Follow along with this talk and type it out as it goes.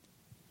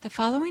The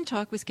following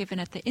talk was given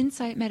at the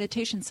Insight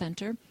Meditation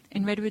Center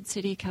in Redwood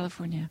City,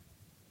 California.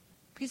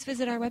 Please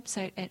visit our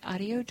website at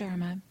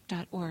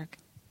audiodharma.org.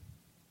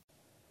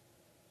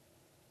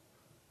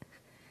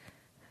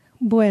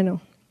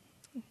 Bueno,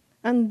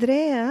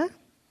 Andrea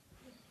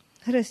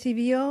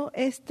recibió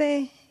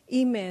este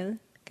email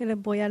que les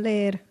voy a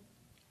leer.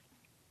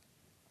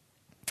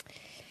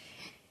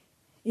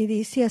 Y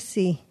dice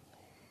así: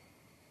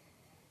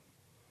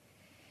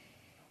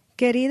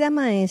 Querida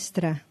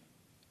maestra,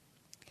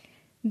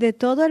 de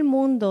todo el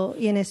mundo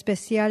y en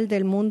especial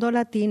del mundo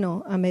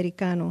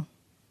latinoamericano,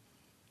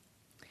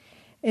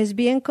 es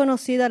bien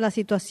conocida la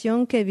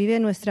situación que vive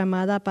nuestra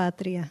amada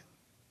patria.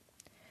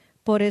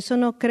 Por eso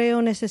no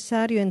creo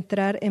necesario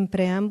entrar en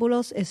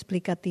preámbulos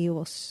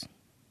explicativos.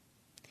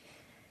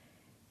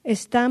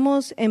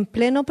 Estamos en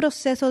pleno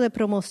proceso de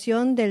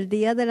promoción del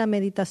Día de la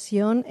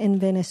Meditación en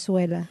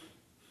Venezuela.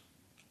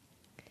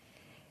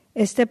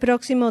 Este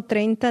próximo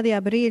 30 de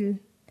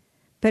abril,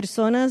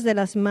 personas de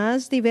las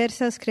más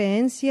diversas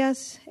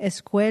creencias,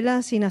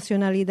 escuelas y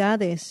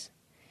nacionalidades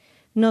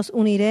nos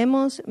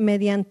uniremos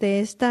mediante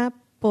esta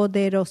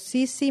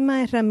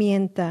poderosísima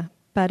herramienta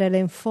para el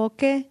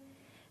enfoque,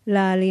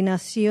 la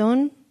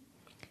alineación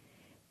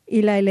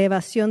y la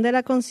elevación de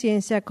la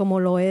conciencia como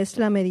lo es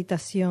la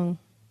meditación,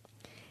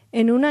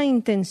 en una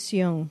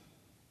intención: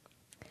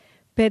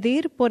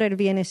 pedir por el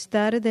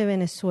bienestar de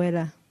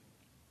Venezuela.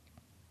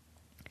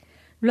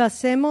 Lo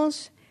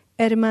hacemos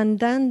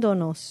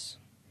hermandándonos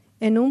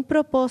en un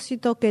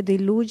propósito que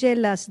diluye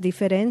las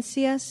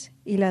diferencias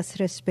y las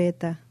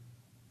respeta.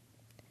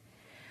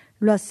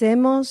 Lo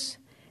hacemos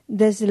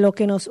desde lo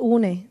que nos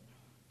une,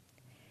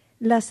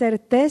 la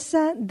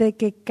certeza de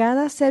que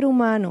cada ser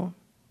humano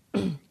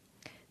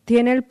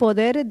tiene el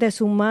poder de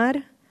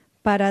sumar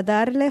para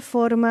darle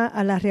forma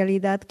a la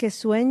realidad que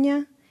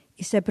sueña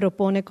y se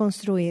propone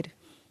construir,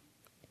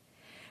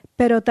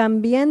 pero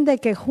también de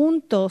que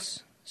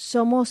juntos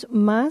somos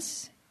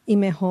más y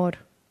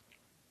mejor.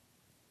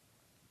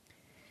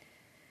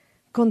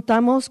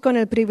 Contamos con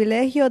el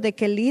privilegio de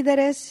que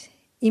líderes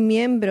y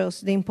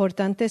miembros de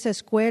importantes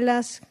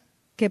escuelas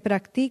que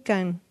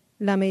practican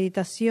la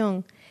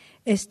meditación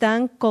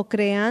están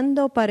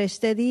co-creando para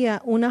este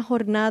día una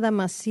jornada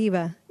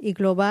masiva y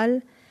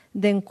global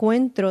de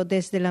encuentro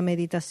desde la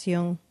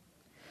meditación,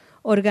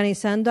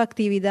 organizando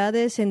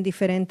actividades en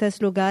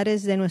diferentes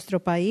lugares de nuestro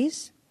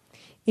país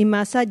y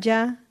más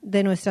allá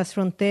de nuestras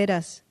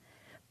fronteras,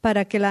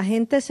 para que la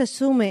gente se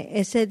sume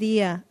ese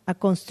día a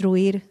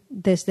construir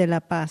desde la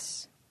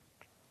paz.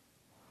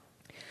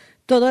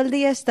 Todo el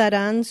día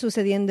estarán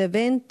sucediendo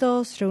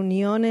eventos,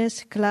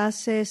 reuniones,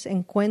 clases,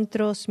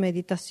 encuentros,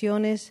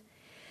 meditaciones.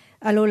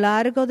 A lo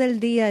largo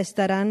del día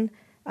estarán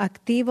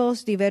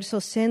activos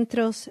diversos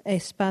centros e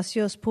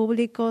espacios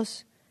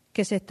públicos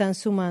que se están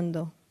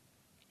sumando.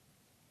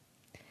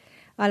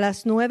 A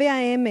las 9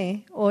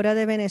 a.m., hora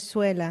de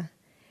Venezuela,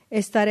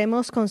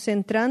 estaremos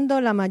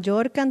concentrando la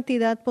mayor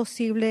cantidad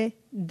posible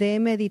de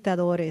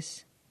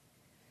meditadores.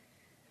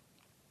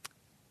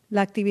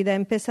 La actividad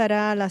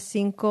empezará a las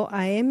 5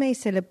 a.m. y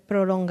se le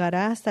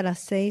prolongará hasta las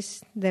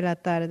 6 de la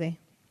tarde.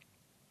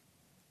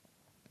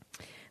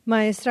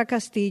 Maestra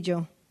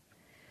Castillo,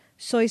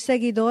 soy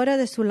seguidora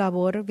de su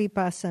labor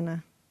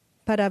vipassana,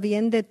 para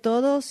bien de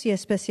todos y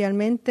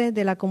especialmente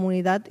de la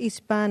comunidad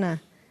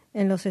hispana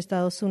en los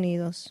Estados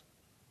Unidos.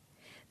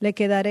 Le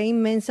quedaré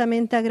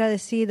inmensamente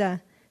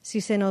agradecida si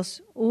se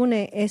nos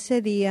une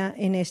ese día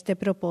en este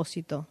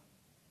propósito.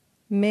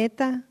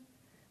 Meta,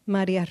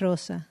 María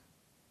Rosa.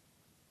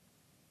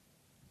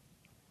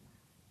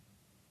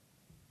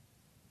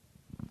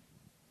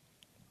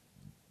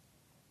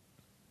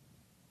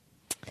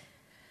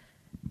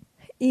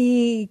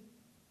 Y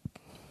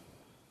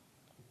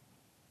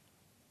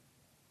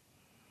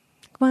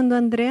cuando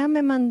Andrea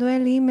me mandó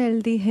el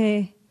email,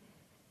 dije,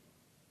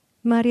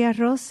 María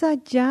Rosa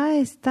ya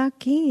está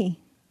aquí,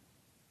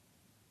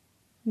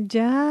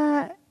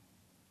 ya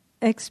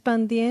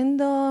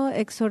expandiendo,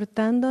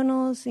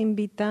 exhortándonos,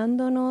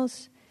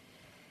 invitándonos.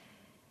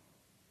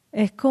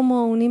 Es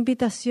como una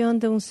invitación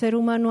de un ser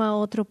humano a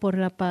otro por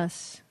la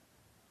paz.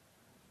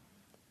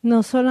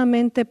 No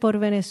solamente por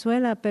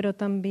Venezuela, pero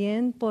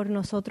también por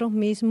nosotros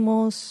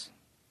mismos,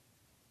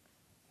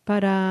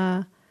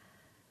 para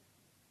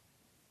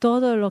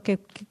todo lo que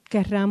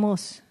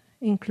querramos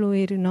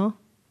incluir, ¿no?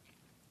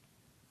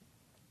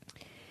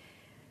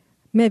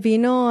 Me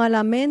vino a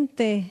la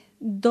mente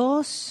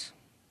dos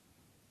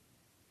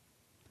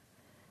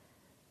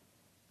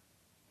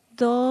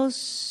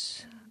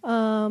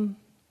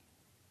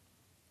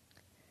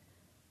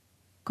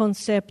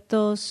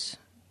conceptos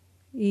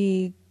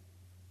y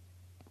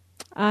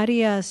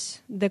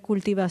áreas de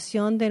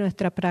cultivación de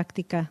nuestra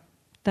práctica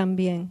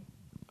también.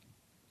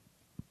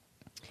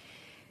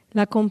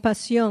 La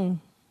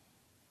compasión,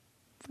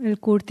 el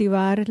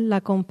cultivar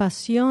la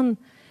compasión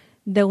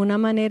de una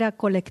manera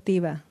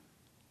colectiva,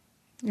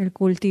 el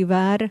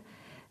cultivar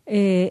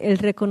el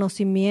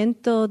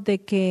reconocimiento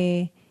de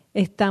que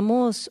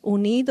estamos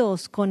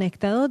unidos,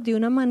 conectados de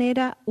una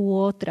manera u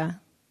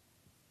otra,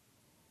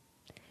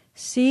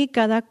 sí,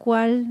 cada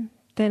cual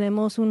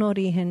tenemos un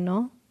origen,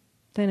 ¿no?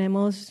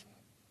 Tenemos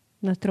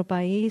nuestro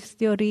país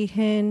de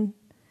origen,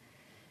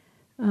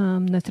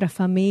 nuestras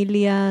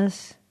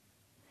familias,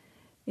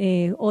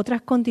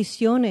 otras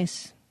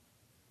condiciones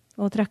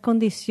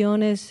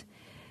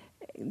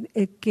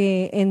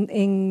que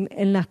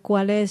en las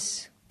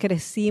cuales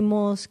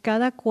crecimos.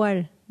 Cada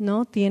cual,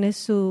 ¿no? Tiene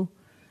su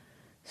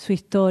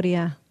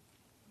historia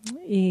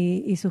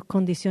y sus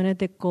condiciones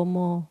de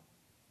cómo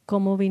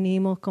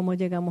vinimos, cómo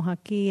llegamos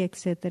aquí,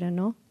 etcétera,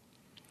 ¿no?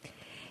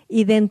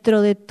 Y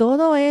dentro de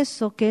todo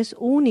eso que es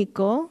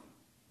único,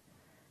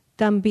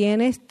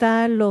 también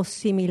está lo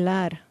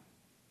similar,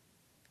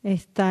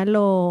 está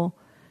lo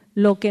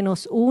que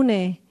nos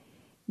une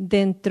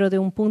dentro de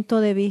un punto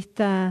de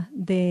vista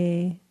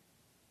de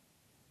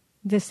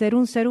ser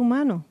un ser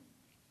humano,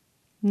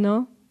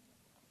 ¿no?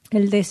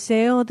 El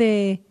deseo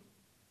de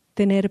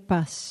tener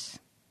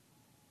paz,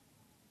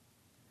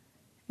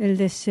 el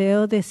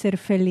deseo de ser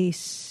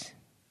feliz,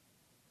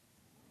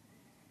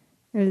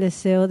 el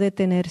deseo de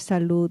tener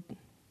salud.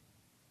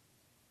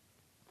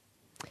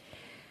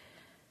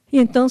 Y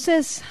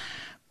entonces,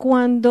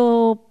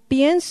 cuando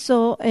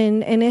pienso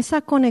en esa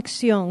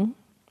conexión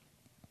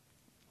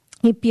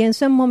y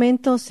pienso en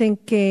momentos en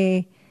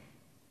que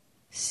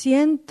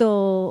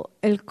siento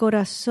el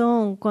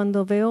corazón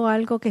cuando veo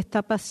algo que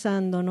está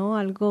pasando, ¿no?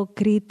 Algo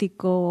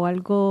crítico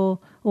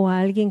o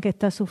alguien que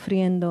está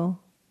sufriendo.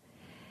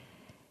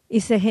 Y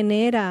se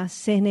genera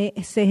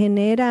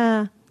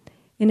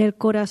en el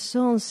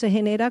corazón, se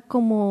genera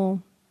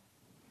como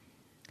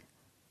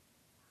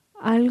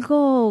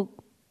algo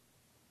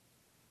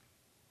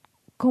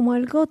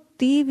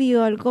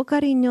tibio, algo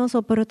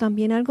cariñoso, pero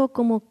también algo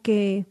como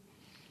que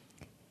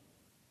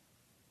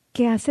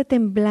hace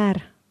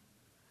temblar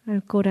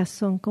al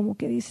corazón, como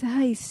que dice,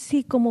 ay,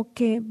 sí, como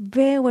que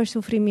veo el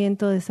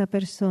sufrimiento de esa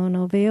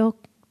persona, veo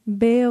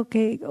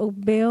que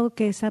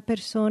esa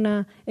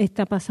persona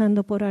está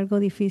pasando por algo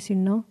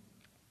difícil, ¿no?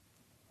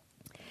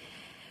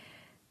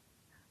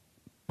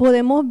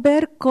 Podemos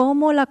ver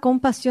cómo la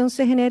compasión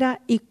se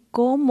genera y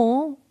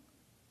cómo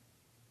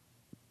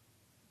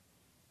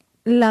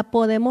la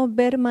podemos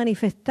ver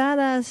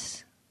manifestada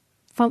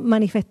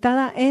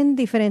en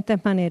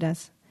diferentes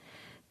maneras.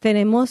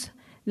 Tenemos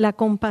la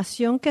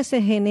compasión que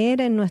se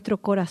genera en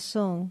nuestro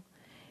corazón,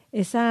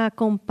 esa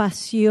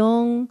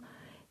compasión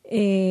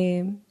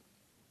que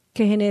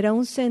genera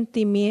un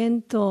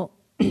sentimiento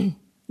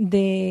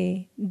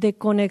de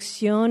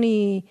conexión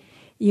y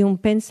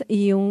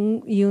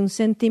un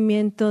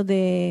sentimiento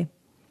de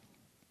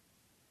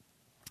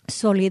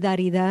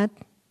solidaridad,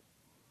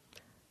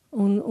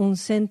 un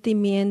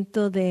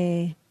sentimiento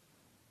de,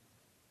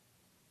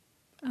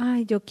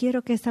 ay, yo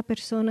quiero que esa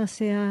persona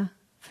sea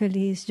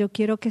feliz, yo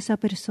quiero que esa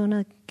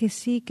persona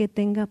que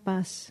tenga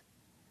paz.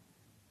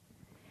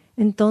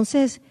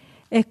 Entonces,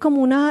 es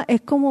como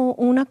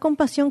una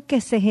compasión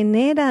que se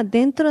genera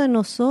dentro de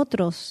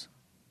nosotros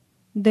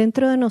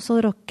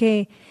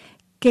que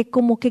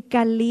como que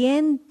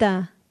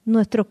calienta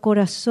nuestro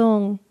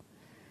corazón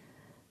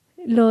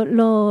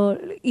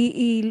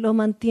y lo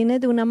mantiene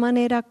de una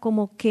manera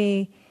como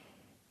que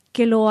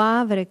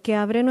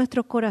abre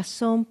nuestro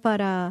corazón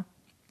para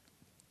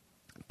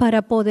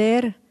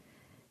poder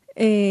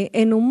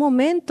en un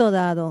momento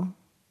dado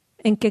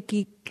en que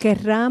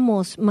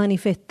querramos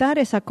manifestar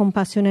esa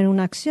compasión en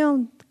una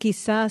acción,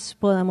 quizás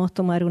podamos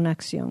tomar una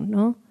acción,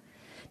 ¿no?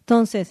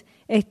 Entonces,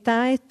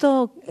 está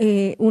esto,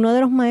 uno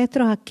de los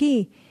maestros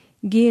aquí,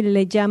 Gil,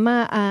 le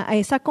llama a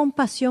esa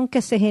compasión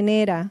que se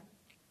genera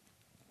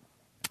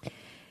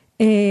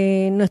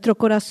en nuestro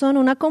corazón,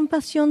 una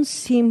compasión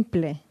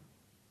simple,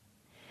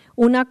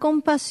 una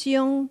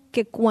compasión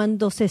que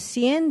cuando se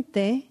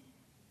siente,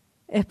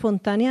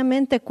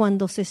 espontáneamente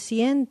cuando se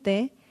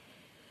siente,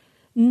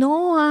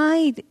 no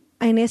hay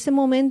en ese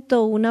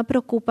momento una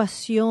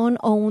preocupación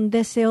o un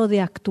deseo de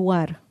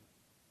actuar.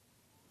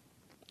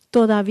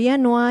 Todavía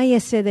no hay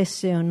ese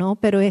deseo, ¿no?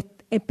 Pero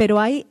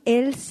hay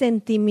el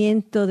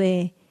sentimiento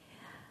de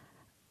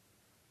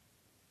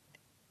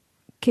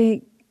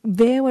que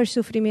veo el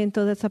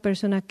sufrimiento de esa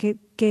persona, que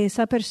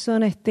esa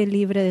persona esté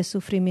libre de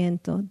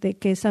sufrimiento, de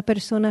que esa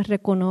persona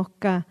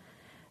reconozca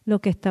lo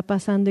que está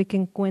pasando y que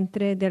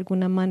encuentre de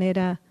alguna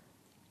manera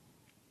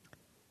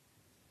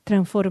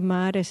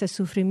transformar ese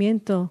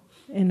sufrimiento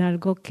en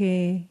algo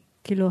que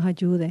los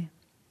ayude.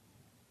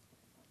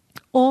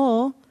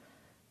 O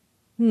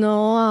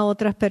no a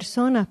otras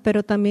personas,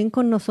 pero también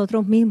con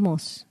nosotros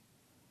mismos.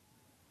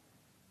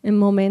 En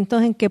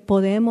momentos en que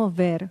podemos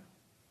ver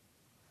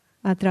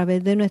a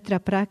través de nuestra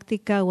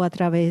práctica o a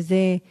través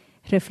de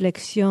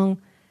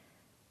reflexión,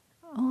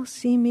 oh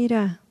sí,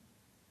 mira,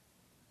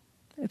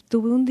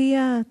 tuve un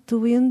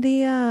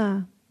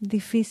día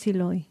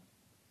difícil hoy.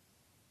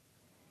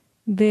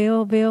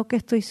 Veo que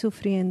estoy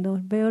sufriendo,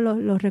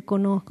 lo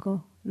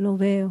reconozco, lo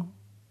veo.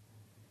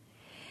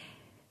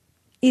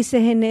 Y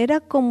se genera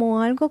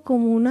como algo,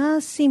 como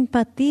una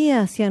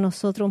simpatía hacia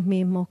nosotros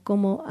mismos,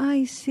 como,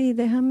 ay, sí,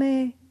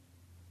 déjame,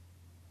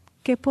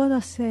 ¿qué puedo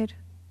hacer?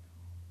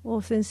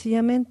 o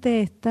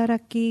sencillamente estar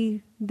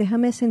aquí,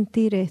 déjame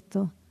sentir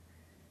esto,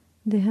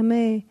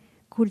 déjame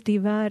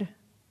cultivar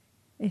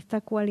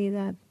esta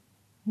cualidad,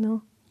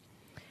 ¿no?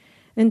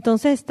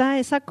 Entonces está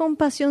esa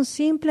compasión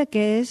simple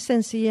que es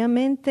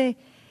sencillamente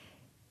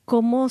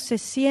cómo se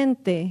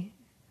siente,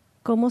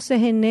 cómo se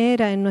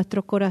genera en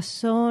nuestro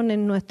corazón,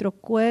 en nuestro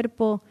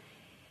cuerpo.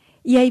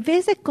 Y hay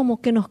veces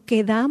como que nos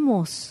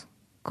quedamos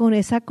con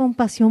esa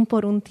compasión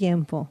por un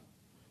tiempo.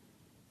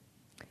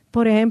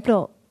 Por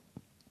ejemplo,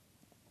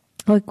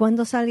 hoy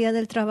cuando salía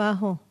del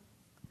trabajo,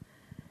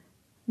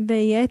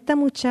 veía a esta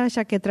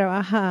muchacha que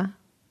trabaja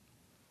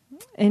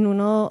en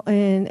uno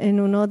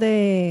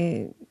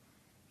de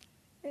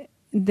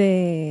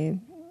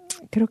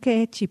creo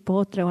que es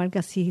Chipotle o algo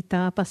así,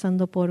 estaba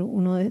pasando por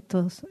uno de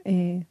estos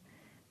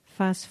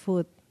fast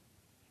food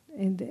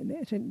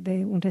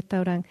de un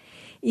restaurante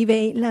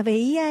y la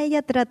veía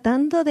ella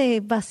tratando de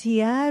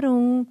vaciar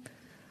un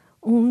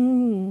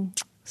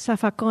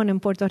zafacón. En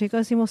Puerto Rico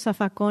decimos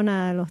zafacón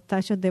a los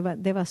tachos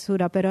de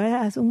basura, pero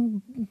era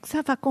un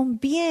zafacón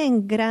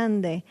bien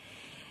grande.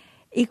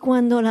 Y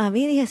cuando la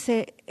vi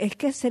dije, es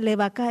que se le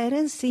va a caer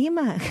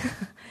encima.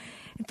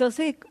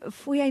 Entonces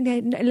fui y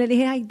le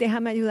dije, ay,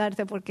 déjame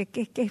ayudarte porque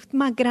es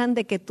más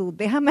grande que tú,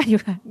 déjame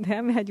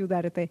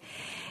ayudarte.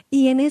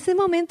 Y en ese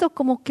momento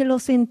como que lo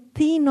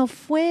sentí, no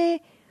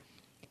fue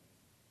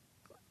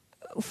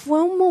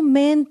un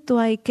momento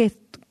ahí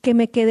que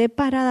me quedé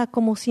parada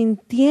como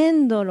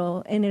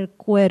sintiéndolo en el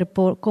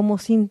cuerpo, como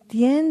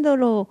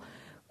sintiéndolo.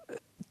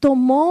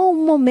 Tomó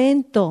un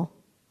momento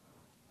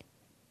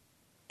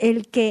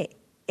el que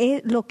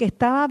lo que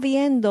estaba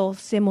viendo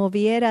se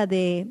moviera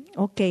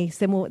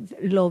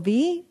lo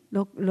vi,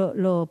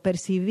 lo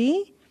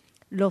percibí,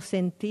 lo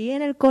sentí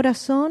en el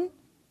corazón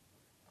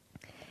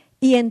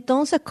y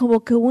entonces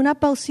como que hubo una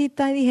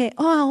pausita y dije,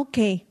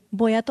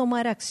 voy a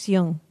tomar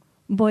acción,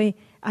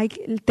 hay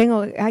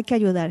que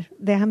ayudar,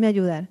 déjame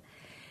ayudar.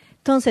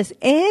 Entonces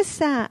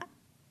ese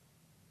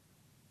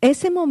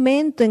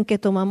momento en que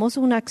tomamos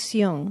una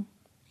acción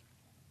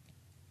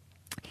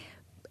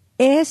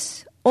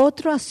es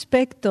otro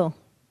aspecto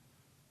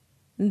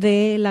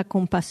de la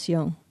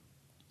compasión.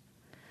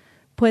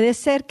 Puede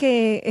ser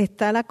que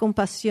está la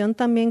compasión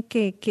también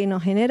que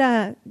nos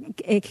genera,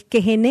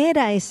 que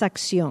genera esa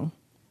acción.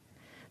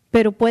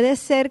 Pero puede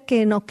ser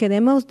que nos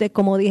quedemos,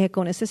 como dije,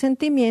 con ese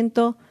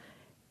sentimiento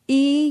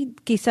y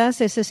quizás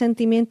ese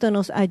sentimiento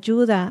nos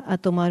ayuda a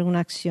tomar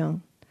una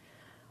acción.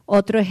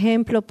 Otro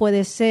ejemplo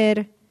puede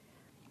ser,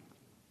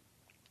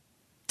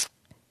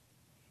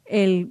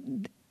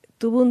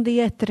 tuve un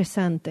día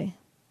estresante.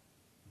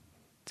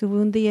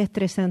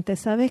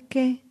 ¿Sabes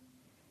qué?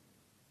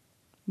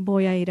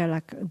 Voy a ir a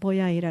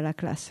la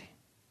clase.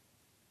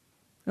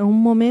 Es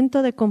un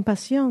momento de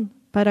compasión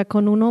para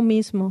con uno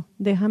mismo.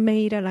 Déjame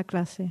ir a la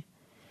clase.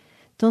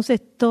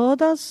 Entonces,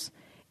 todos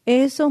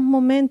esos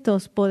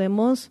momentos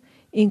podemos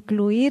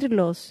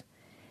incluirlos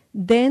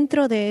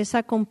dentro de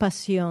esa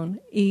compasión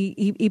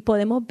y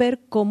podemos ver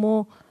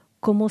cómo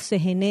se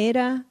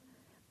genera,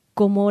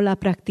 cómo la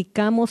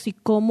practicamos y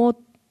cómo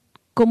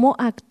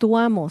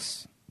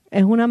actuamos.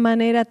 Es una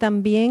manera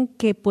también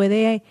que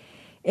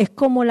es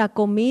como la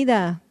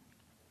comida.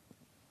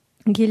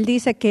 Gil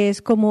dice que es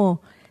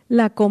como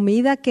la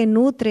comida que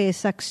nutre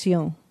esa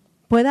acción.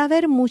 Puede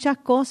haber muchas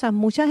cosas,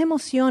 muchas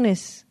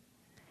emociones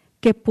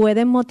que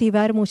pueden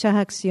motivar muchas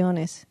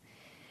acciones.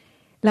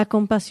 La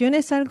compasión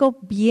es algo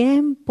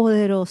bien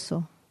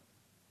poderoso.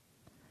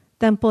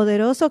 Tan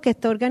poderoso que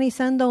está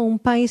organizando un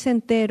país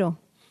entero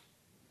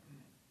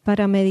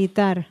para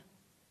meditar.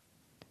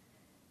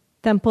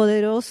 Tan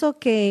poderoso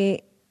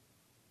que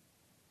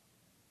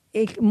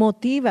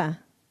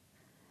motiva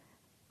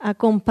a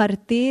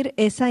compartir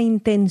esa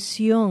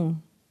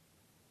intención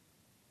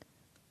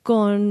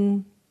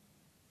con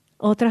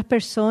otras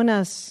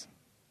personas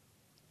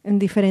en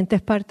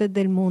diferentes partes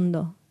del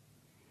mundo.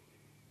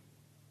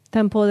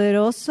 Tan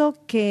poderoso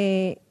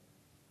que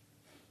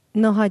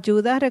nos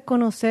ayuda a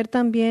reconocer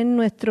también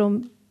nuestra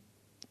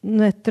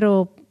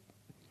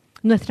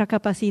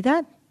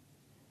capacidad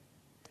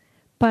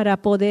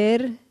para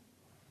poder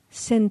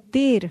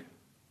sentir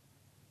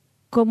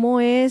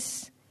cómo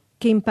es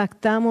que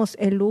impactamos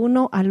el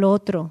uno al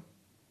otro.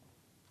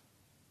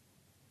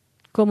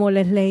 Como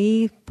les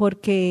leí,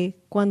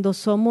 porque cuando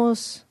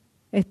estamos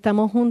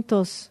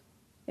juntos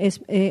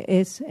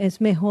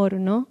es mejor,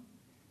 ¿no?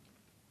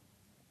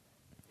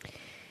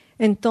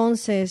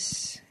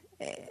 Entonces,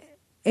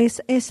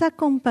 es esa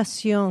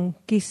compasión,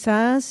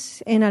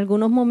 quizás en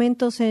algunos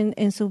momentos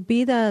en sus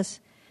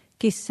vidas,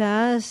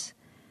 quizás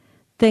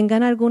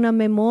tengan alguna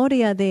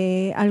memoria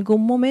de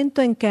algún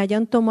momento en que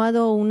hayan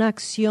tomado una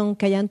acción,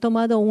 que hayan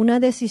tomado una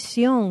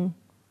decisión,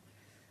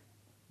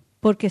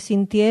 porque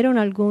sintieron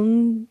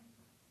algún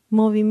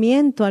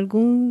movimiento,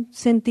 algún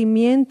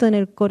sentimiento en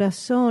el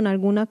corazón,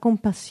 alguna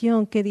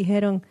compasión que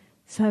dijeron,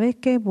 ¿sabes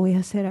qué? Voy a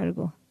hacer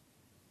algo.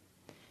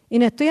 Y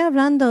no estoy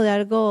hablando de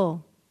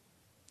algo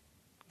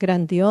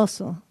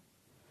grandioso.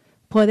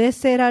 Puede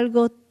ser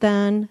algo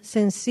tan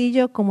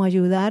sencillo como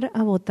ayudar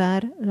a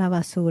botar la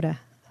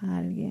basura a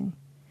alguien.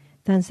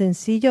 tan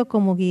sencillo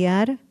como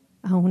guiar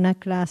a una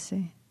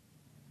clase,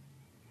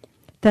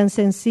 tan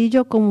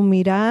sencillo como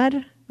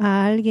mirar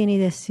a alguien y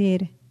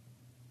decir,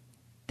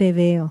 te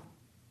veo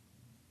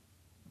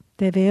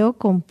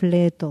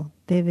completo,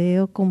 te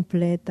veo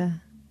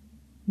completa,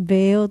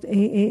 veo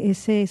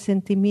ese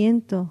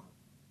sentimiento,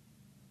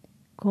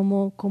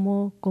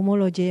 cómo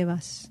lo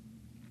llevas.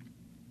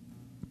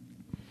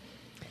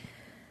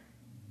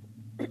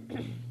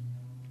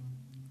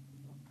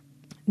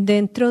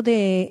 Dentro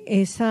de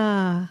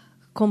esa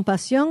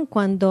compasión,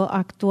 cuando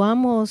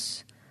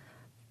actuamos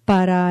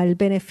para el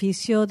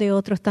beneficio de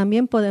otros,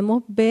 también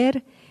podemos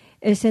ver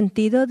el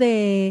sentido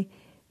de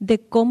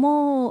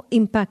cómo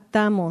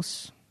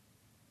impactamos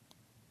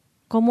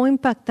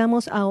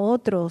a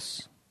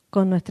otros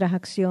con nuestras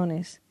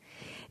acciones.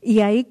 Y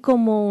hay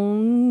como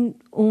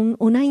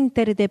una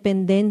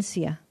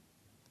interdependencia.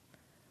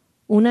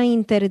 Una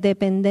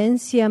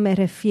interdependencia, me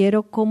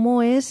refiero,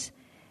 cómo es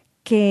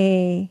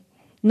que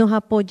nos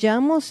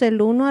apoyamos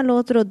el uno al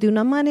otro de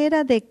una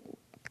manera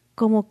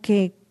como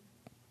que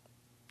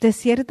de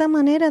cierta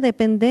manera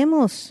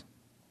dependemos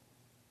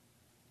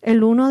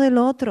el uno del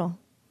otro.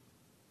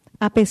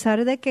 A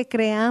pesar de que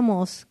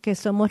creamos que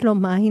somos los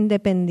más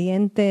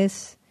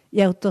independientes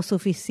y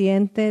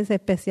autosuficientes,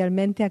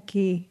 especialmente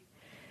aquí,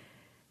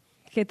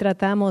 que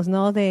tratamos,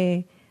 ¿no?,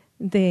 de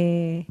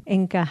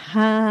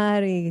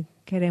encajar y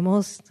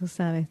queremos, tú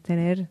sabes,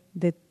 tener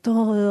de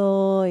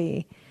todo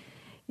y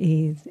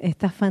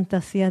estas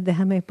fantasías,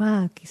 déjame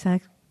paz,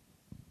 quizás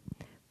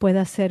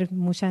pueda hacer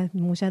muchas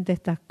de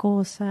estas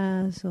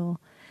cosas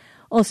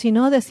o si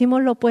no,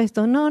 decimos lo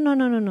opuesto,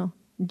 no,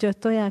 yo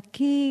estoy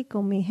aquí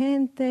con mi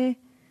gente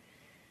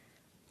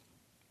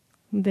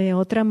de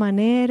otra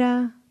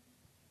manera.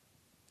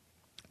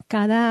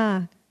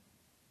 Cada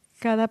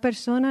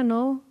persona,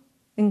 ¿no?,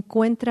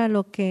 encuentra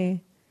lo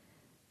que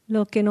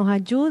nos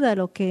ayuda,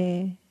 lo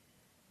que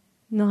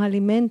nos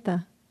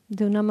alimenta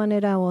de una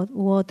manera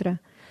u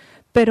otra.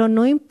 Pero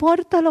no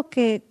importa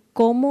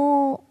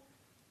cómo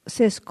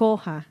se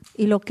escoja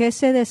y lo que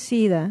se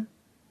decida,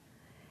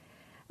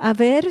 a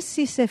ver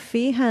si se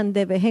fijan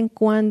de vez en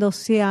cuando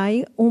si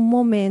hay un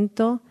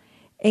momento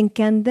en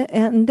que han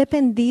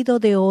dependido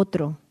de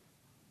otro.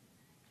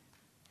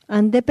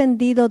 Han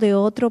dependido de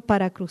otro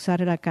para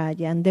cruzar la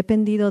calle, han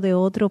dependido de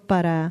otro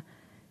para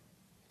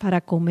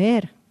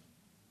comer.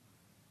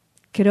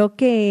 Creo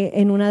que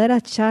en una de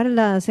las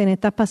charlas en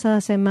estas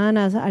pasadas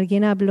semanas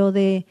alguien habló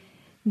de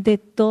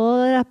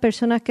todas las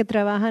personas que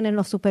trabajan en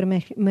los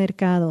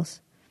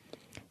supermercados,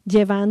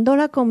 llevando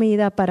la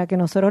comida para que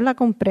nosotros la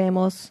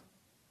compremos,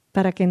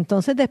 para que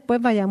entonces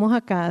después vayamos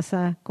a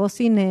casa,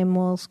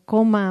 cocinemos,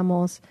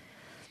 comamos.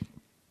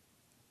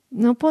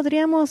 No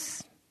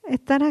podríamos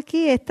estar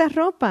aquí. Esta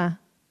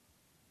ropa,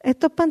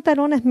 estos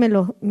pantalones me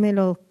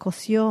los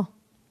cosió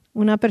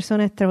una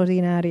persona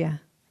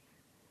extraordinaria.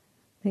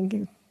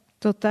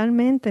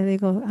 Totalmente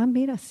digo,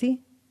 mira,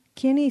 sí,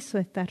 ¿quién hizo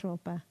esta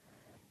ropa?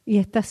 Y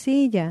esta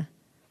silla,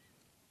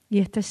 y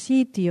este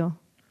sitio.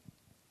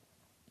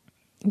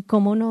 Y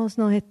cómo nos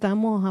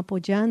estamos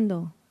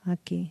apoyando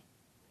aquí.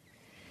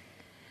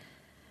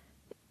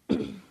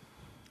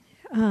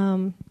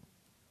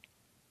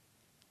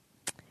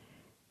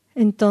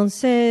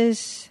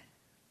 Entonces,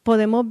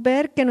 podemos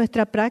ver que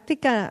nuestra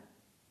práctica,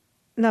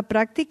 la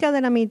práctica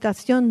de la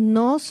meditación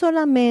no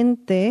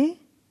solamente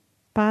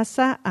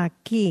pasa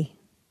aquí,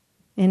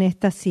 en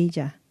esta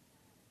silla.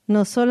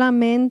 No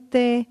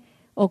solamente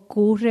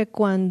ocurre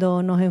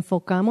cuando nos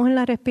enfocamos en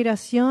la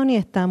respiración y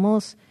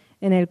estamos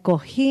en el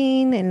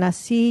cojín, en la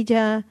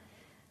silla,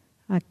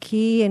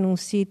 aquí en un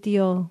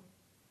sitio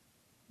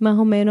más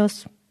o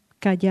menos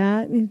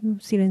callado,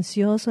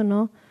 silencioso,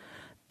 ¿no?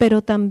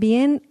 Pero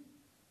también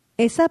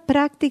esa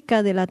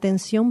práctica de la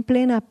atención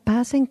plena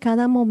pasa en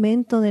cada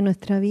momento de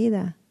nuestra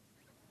vida,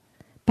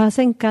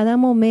 pasa en cada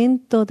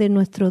momento de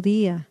nuestro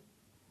día.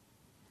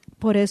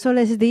 Por eso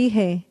les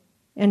dije,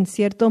 en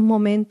ciertos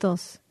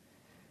momentos,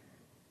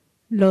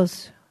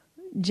 los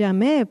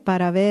llamé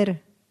para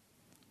ver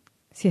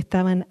si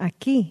estaban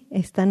aquí,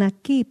 están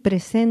aquí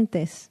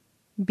presentes,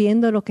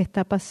 viendo lo que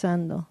está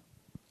pasando.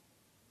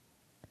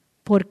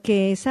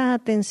 Porque esa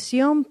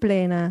atención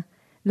plena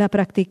la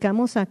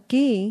practicamos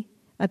aquí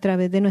a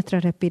través de nuestra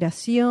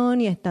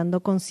respiración y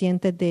estando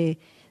conscientes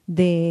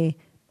de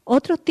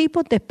otros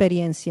tipos de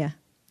experiencia,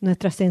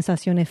 nuestras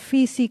sensaciones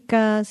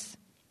físicas,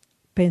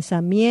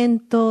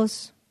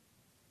 pensamientos,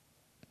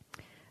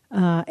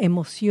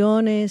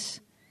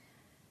 emociones.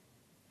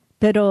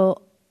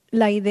 Pero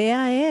la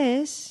idea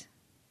es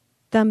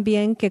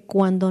también que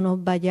cuando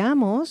nos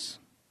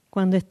vayamos,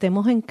 cuando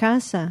estemos en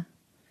casa,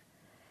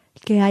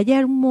 que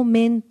haya un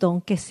momento,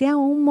 aunque sea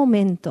un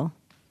momento,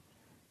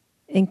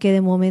 en que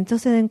de momento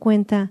se den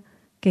cuenta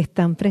que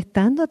están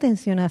prestando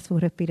atención a su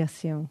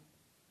respiración.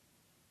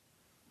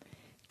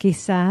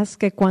 Quizás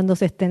que cuando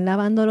se estén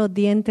lavando los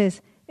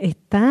dientes,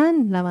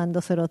 están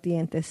lavándose los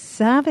dientes,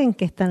 saben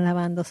que están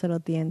lavándose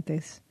los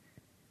dientes.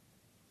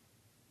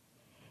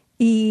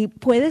 Y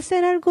puede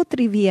ser algo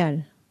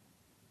trivial,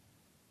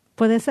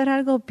 puede ser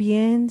algo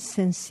bien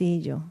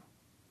sencillo,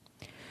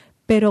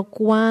 Pero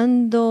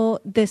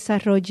cuando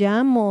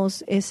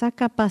desarrollamos esa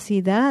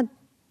capacidad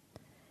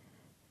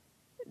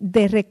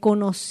de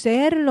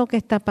reconocer lo que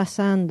está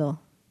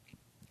pasando,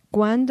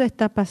 cuándo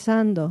está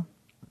pasando,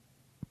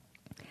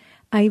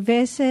 hay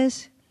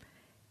veces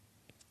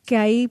que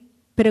hay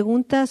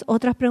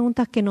otras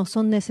preguntas que no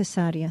son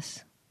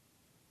necesarias.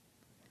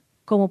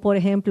 Como por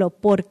ejemplo,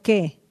 ¿por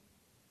qué?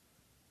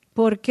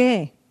 ¿Por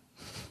qué?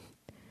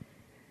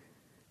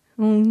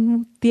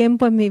 Un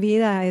tiempo en mi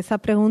vida esa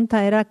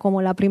pregunta era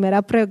como la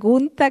primera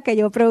pregunta que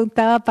yo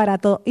preguntaba para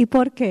todo. ¿Y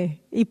por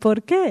qué? ¿Y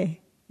por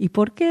qué? ¿Y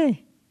por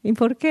qué? ¿Y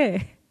por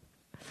qué?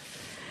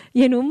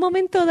 Y en un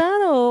momento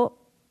dado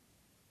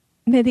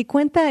me di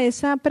cuenta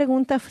esa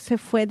pregunta se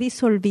fue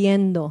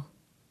disolviendo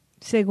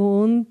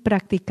según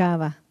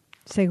practicaba,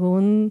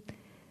 según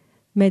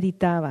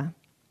meditaba.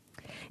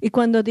 Y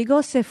cuando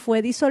digo se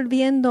fue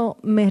disolviendo,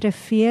 me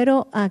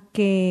refiero a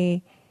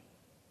que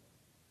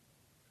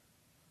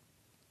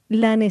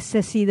la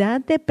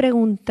necesidad de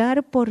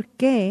preguntar por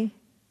qué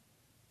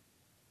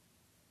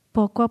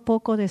poco a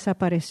poco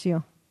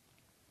desapareció.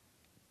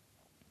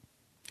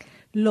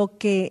 Lo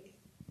que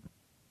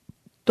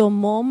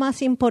tomó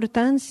más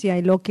importancia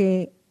y lo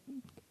que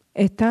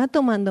está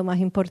tomando más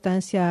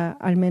importancia,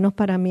 al menos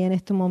para mí en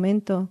este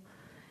momento,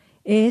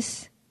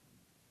 es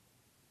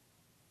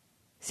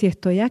si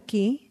estoy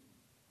aquí,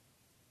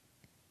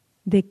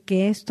 de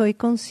qué estoy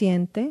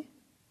consciente,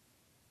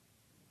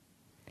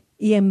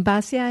 y en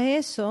base a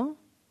eso,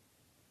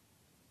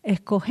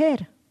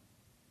 escoger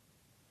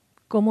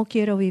cómo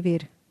quiero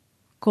vivir,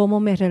 cómo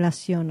me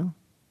relaciono.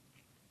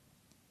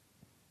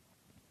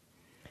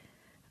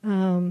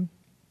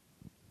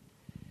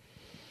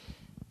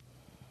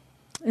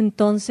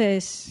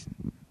 Entonces,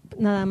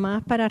 nada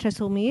más para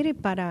resumir y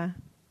para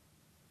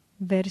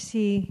ver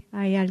si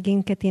hay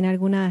alguien que tiene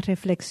alguna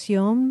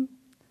reflexión,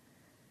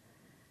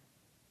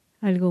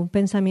 algún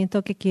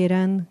pensamiento que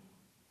quieran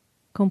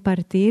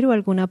compartir o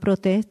alguna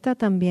protesta,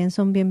 también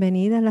son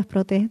bienvenidas las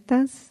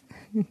protestas.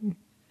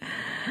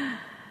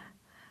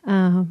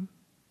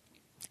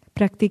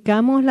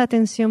 Practicamos la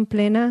atención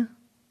plena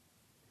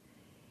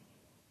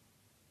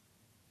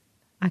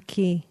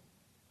aquí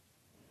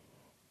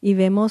y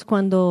vemos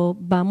cuando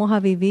vamos a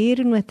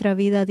vivir nuestra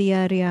vida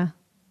diaria,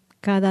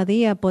 cada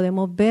día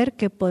podemos ver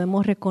que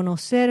podemos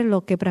reconocer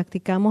lo que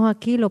practicamos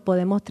aquí, lo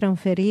podemos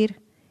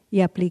transferir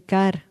y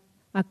aplicar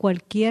a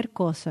cualquier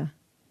cosa.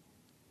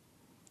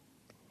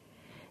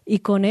 Y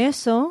con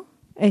eso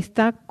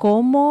está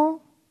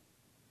cómo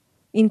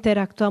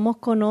interactuamos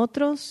con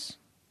otros,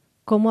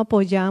 cómo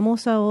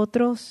apoyamos a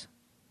otros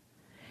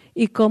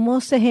y cómo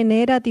se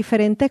generan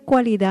diferentes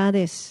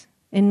cualidades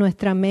en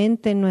nuestra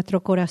mente, en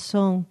nuestro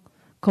corazón,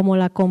 como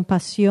la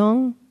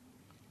compasión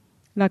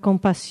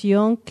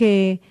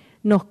que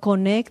nos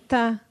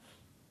conecta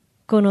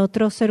con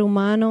otro ser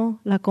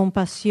humano, la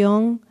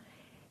compasión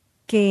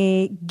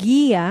que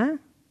guía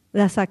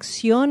las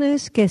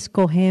acciones que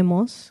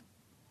escogemos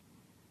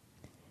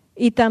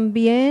y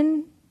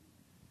también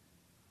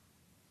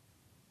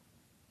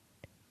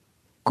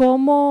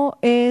cómo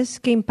es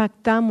que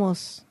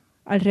impactamos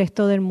al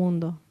resto del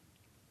mundo.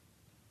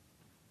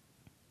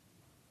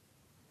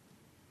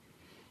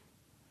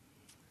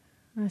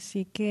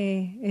 Así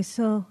que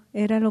eso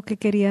era lo que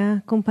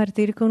quería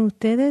compartir con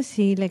ustedes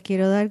y le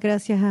quiero dar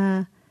gracias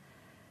a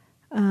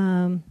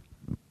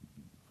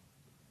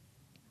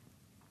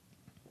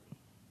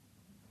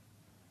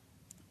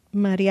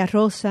María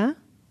Rosa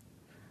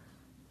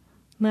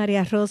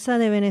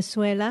de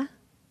Venezuela,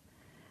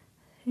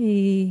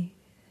 y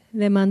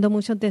le mando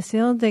muchos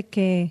deseos de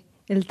que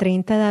el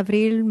 30 de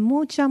abril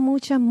mucha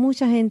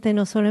gente,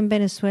 no solo en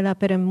Venezuela,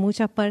 pero en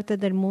muchas partes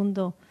del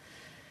mundo,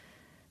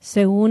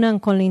 se unan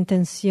con la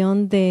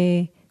intención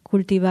de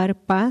cultivar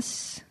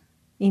paz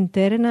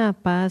interna,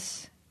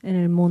 paz en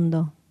el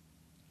mundo.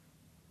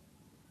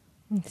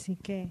 Así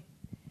que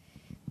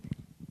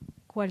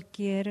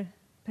cualquier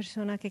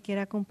persona que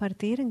quiera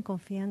compartir en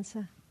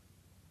confianza.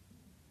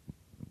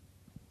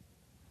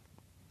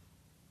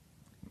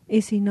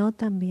 Y si no,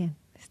 también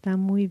está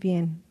muy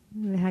bien.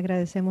 Les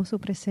agradecemos su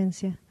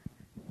presencia.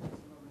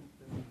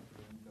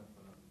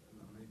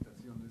 ¿La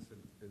meditación es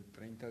el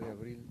 30 de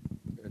abril?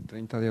 ¿El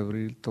 30 de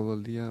abril todo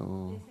el día?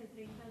 ¿O? Es el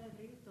 30 de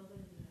abril todo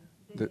el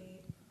día.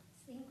 De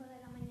 5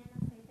 de la mañana a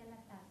 6 de la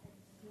tarde.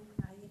 Sí,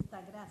 ahí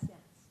está, gracias.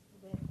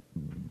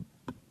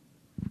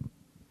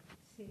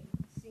 Sí,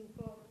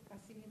 5,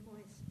 así mismo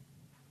es.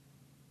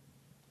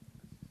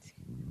 Sí.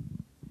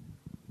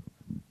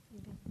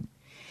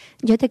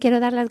 Yo te quiero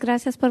dar las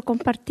gracias por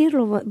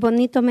compartirlo,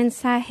 bonito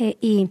mensaje.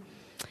 Y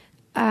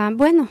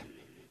bueno,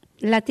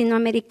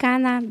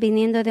 latinoamericana,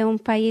 viniendo de un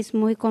país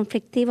muy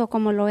conflictivo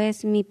como lo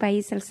es mi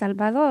país, El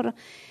Salvador,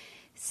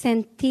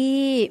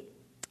 sentí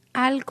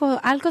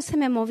algo se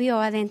me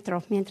movió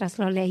adentro mientras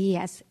lo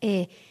leías.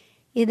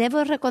 Y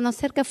debo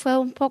reconocer que fue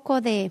un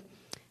poco de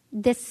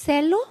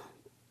celo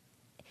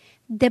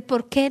de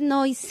por qué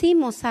no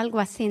hicimos algo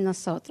así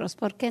nosotros,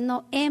 por qué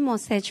no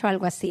hemos hecho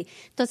algo así.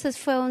 Entonces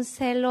fue un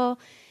celo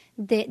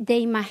de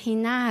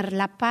imaginar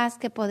la paz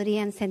que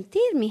podrían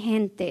sentir mi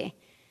gente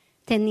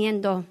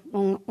teniendo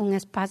un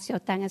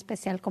espacio tan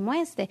especial como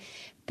este.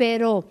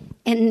 Pero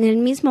en el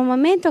mismo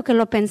momento que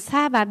lo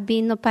pensaba,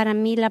 vino para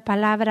mí la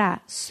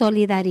palabra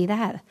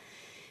solidaridad,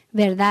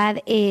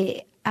 ¿verdad?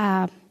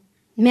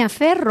 Me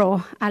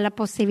aferro a la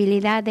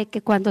posibilidad de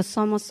que cuando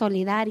somos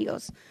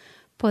solidarios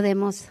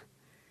podemos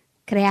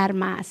crear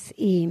más.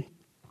 Y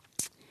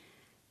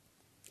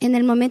en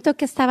el momento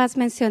que estabas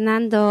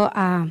mencionando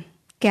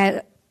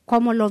que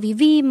cómo lo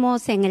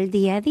vivimos en el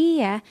día a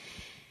día,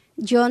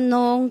 yo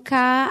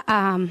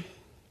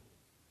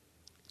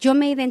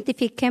me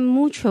identifiqué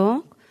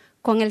mucho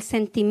con el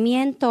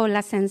sentimiento o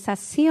la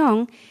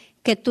sensación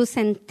que tú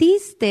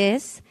sentiste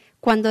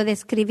cuando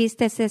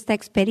describiste esta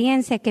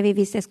experiencia que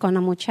viviste con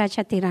la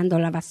muchacha tirando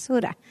la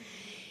basura.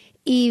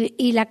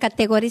 Y la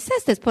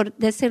categorizaste, por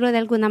decirlo de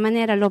alguna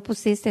manera, lo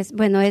pusiste,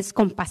 bueno, es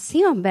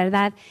compasión,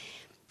 ¿verdad?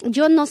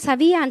 Yo no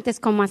sabía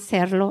antes cómo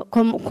hacerlo,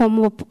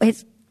 cómo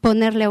es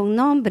ponerle un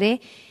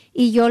nombre,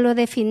 y yo lo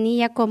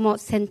definía como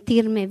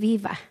sentirme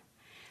viva.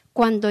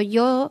 Cuando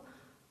yo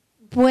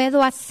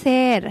puedo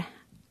hacer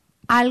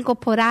algo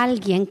por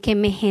alguien que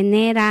me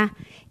genera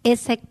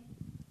ese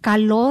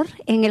calor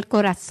en el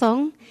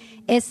corazón,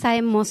 esa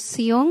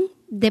emoción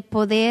de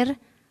poder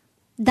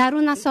dar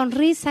una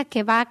sonrisa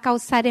que va a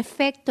causar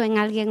efecto en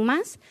alguien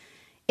más,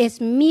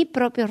 es mi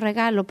propio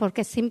regalo,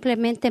 porque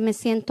simplemente me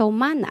siento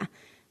humana,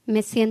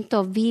 me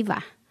siento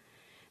viva,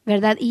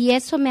 ¿verdad? Y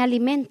eso me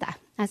alimenta.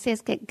 Así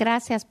es que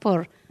gracias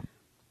por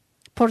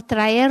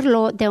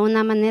traerlo de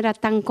una manera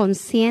tan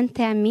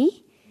consciente a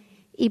mí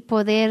y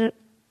poder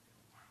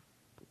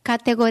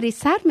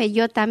categorizarme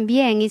yo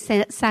también y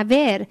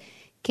saber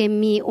que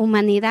mi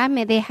humanidad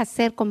me deja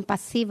ser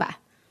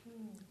compasiva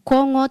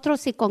con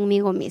otros y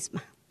conmigo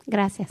misma.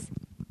 Gracias.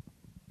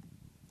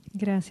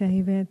 Gracias,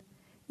 Ivette.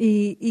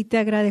 Y te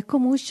agradezco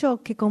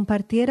mucho que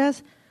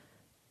compartieras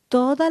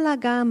toda la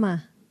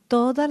gama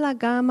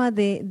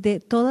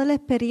de toda la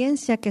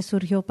experiencia que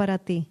surgió para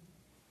ti.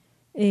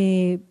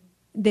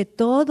 De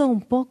todo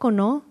un poco,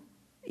 ¿no?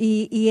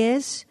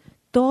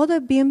 Todo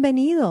es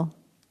bienvenido.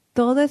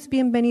 Todo es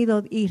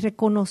bienvenido, y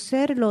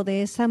reconocerlo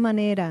de esa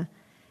manera.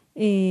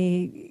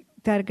 Te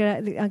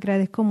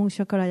agradezco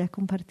mucho que lo hayas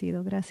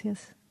compartido.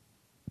 Gracias.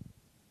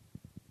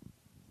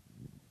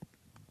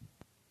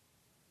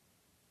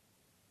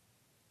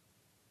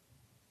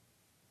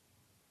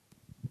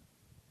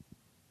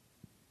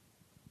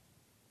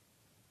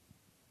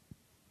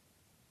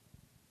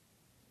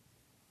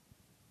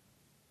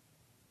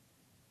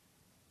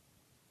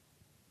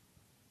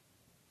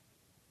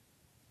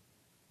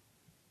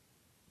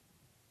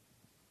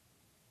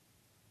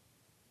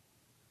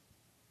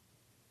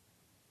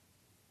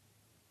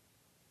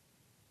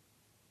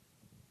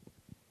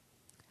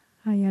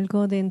 Hay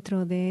algo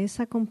dentro de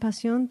esa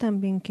compasión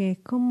también que es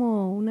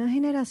como una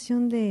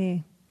generación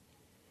de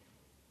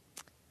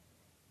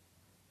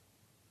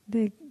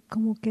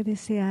como que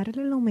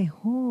desearle lo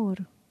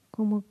mejor,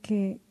 como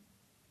que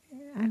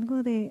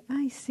algo de,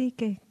 ay sí,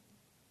 que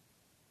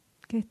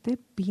estés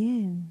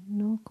bien,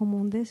 ¿no? Como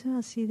un deseo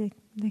así de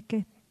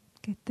que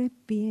estés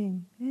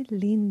bien, es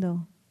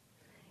lindo.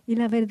 Y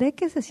la verdad es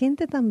que se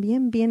siente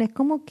también bien, es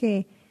como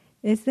que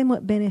es de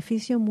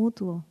beneficio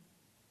mutuo.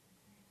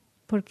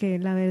 Porque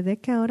la verdad es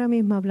que ahora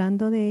mismo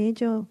hablando de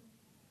ello,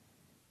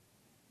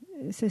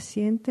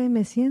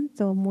 me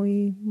siento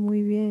muy,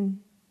 muy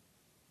bien.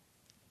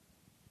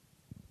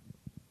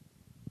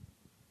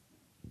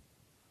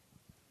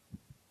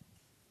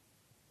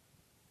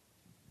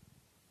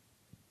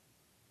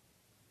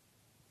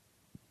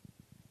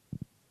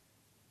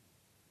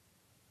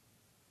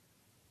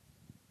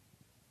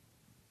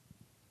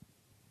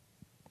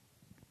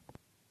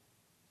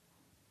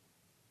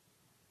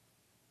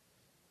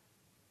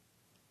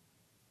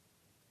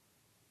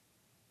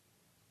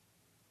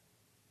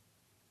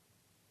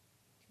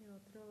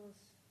 Otros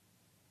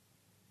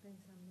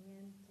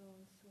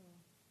pensamientos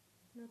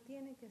no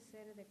tiene que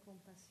ser de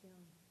compasión,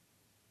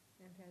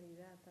 en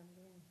realidad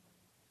también.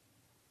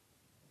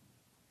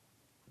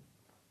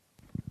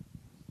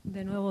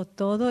 De nuevo,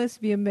 todo es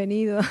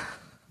bienvenido.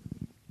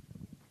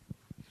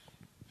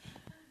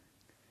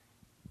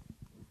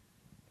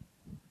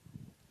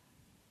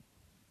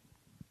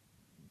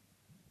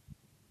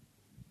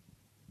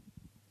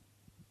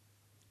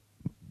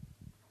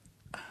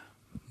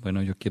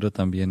 Bueno, yo quiero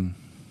también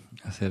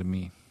hacer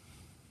mi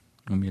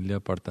humilde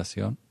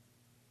aportación.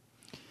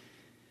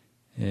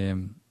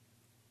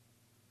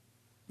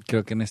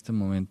 Creo que en este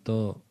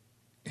momento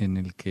en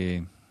el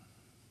que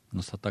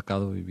nos ha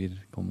tocado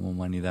vivir como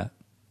humanidad,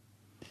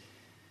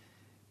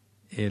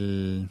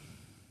 el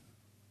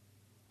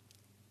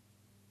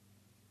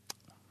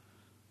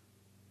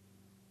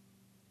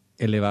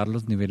elevar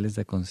los niveles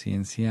de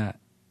conciencia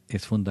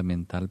es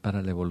fundamental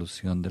para la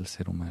evolución del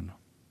ser humano.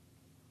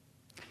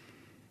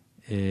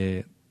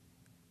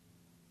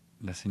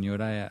 La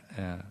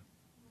señora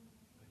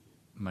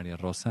María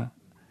Rosa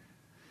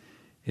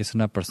es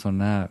una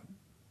persona,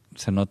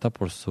 se nota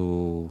por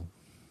su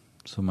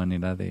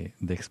manera de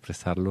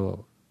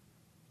expresarlo,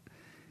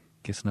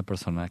 que es una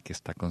persona que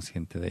está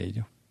consciente de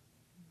ello.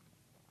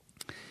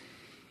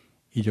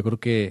 Y yo creo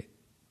que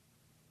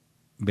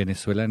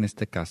Venezuela en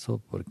este caso,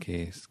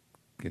 porque es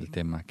el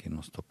tema que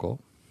nos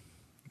tocó,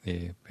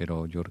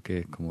 pero yo creo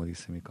que, como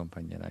dice mi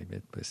compañera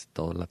Ivette, pues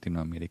todo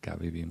Latinoamérica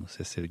vivimos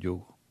ese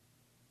yugo,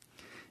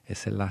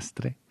 ese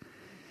lastre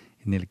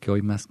en el que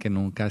hoy más que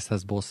nunca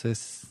esas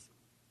voces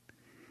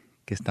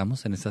que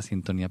estamos en esa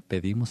sintonía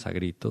pedimos a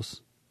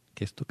gritos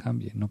que esto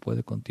cambie, no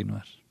puede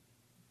continuar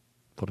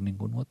por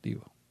ningún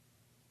motivo.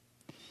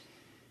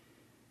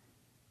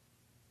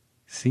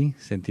 Sí,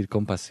 sentir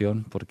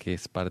compasión porque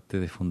es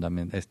parte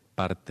es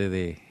parte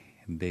de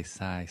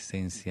esa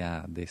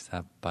esencia, de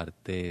esa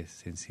parte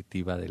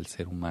sensitiva del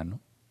ser humano.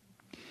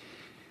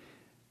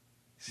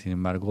 Sin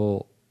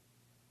embargo,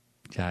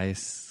 ya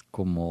es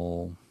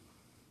como,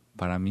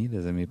 para mí,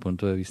 desde mi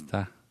punto de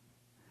vista,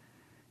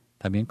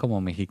 también como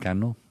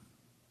mexicano,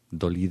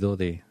 dolido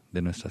de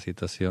nuestra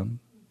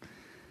situación,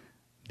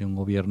 de un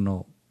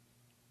gobierno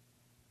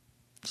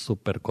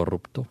súper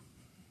corrupto,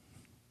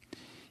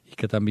 y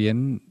que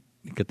también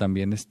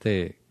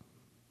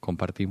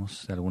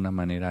compartimos de alguna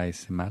manera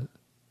ese mal,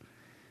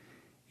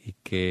 y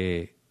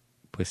que,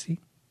 pues sí,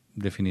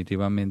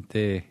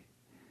 definitivamente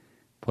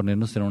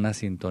ponernos en una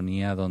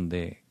sintonía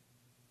donde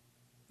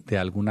de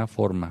alguna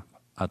forma,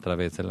 a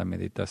través de la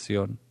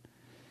meditación,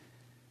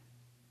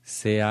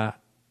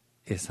 sea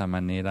esa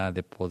manera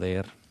de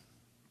poder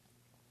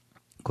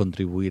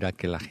contribuir a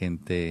que la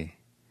gente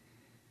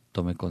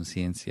tome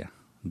conciencia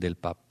del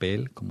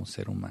papel como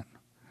ser humano.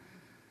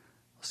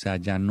 O sea,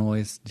 ya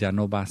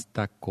no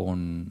basta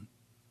con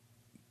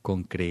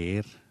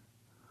creer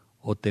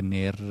o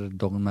tener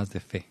dogmas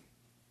de fe.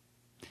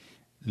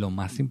 Lo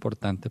más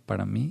importante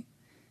para mí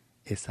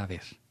es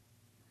saber.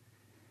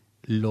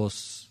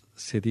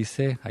 Se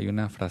dice, hay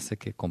una frase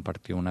que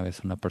compartió una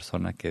vez una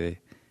persona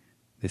que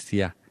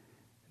decía,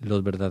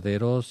 los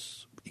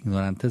verdaderos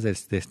ignorantes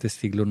de este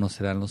siglo no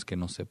serán los que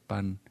no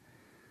sepan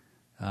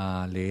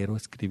leer o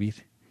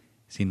escribir,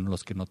 sino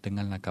los que no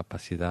tengan la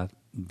capacidad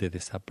de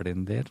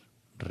desaprender,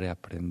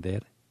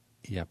 reaprender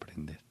y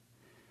aprender.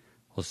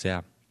 O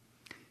sea,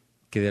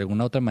 que de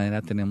alguna u otra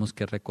manera tenemos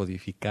que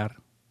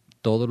recodificar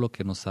todo lo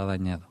que nos ha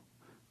dañado,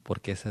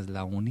 porque esa es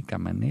la única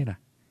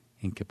manera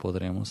en que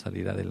podremos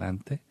salir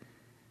adelante,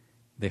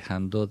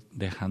 dejando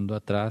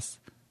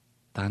atrás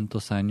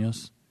tantos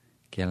años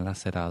que han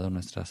lacerado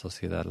nuestra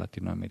sociedad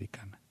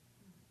latinoamericana.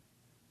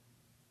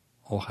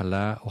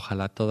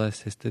 Ojalá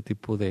todas este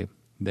tipo de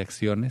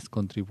acciones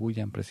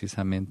contribuyan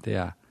precisamente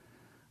a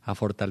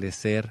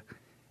fortalecer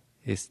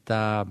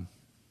esta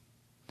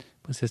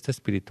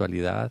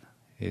espiritualidad,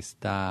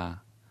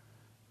 esta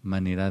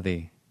manera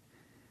de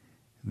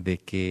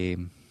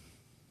que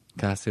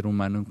cada ser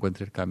humano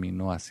encuentre el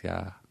camino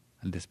hacia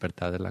el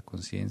despertar de la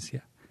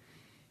conciencia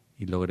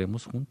y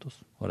logremos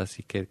juntos, ahora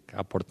sí que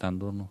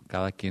aportándonos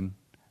cada quien,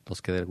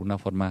 los que de alguna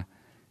forma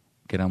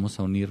queramos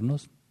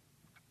unirnos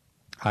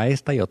a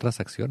esta y otras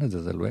acciones,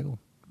 desde luego.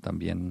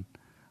 También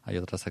hay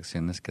otras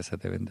acciones que se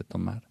deben de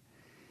tomar.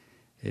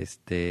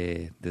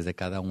 Desde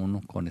cada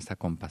uno con esa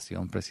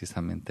compasión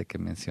precisamente que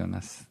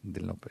mencionas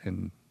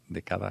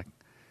de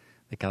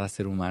cada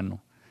ser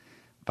humano,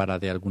 para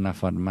de alguna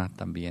forma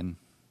también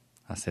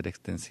hacer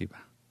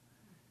extensiva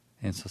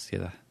en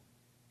sociedad.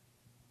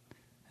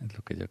 Es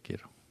lo que yo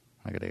quiero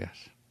agregar.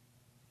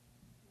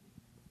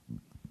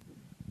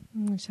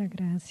 Muchas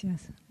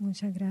gracias,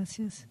 muchas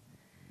gracias.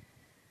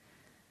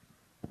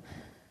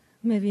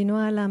 Me vino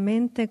a la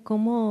mente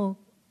cómo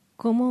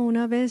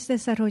una vez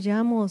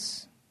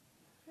desarrollamos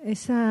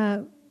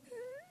esa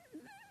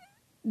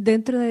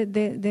dentro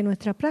de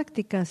nuestra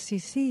práctica,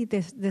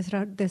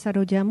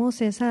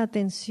 desarrollamos esa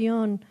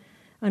atención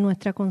a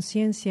nuestra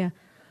conciencia,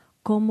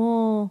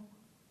 cómo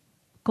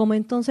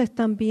entonces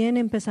también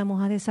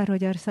empezamos a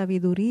desarrollar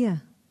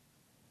sabiduría,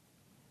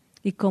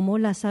 y cómo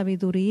la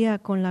sabiduría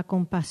con la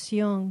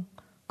compasión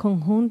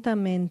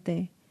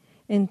conjuntamente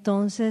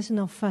entonces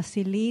nos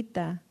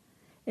facilita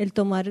el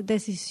tomar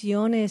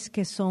decisiones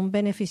que son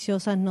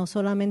beneficiosas no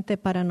solamente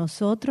para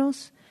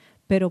nosotros,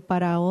 pero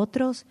para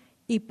otros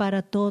y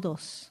para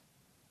todos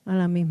a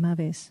la misma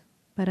vez,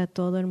 para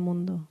todo el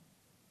mundo.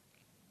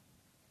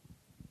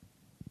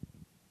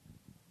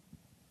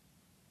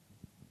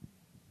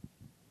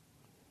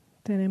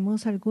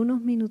 Tenemos algunos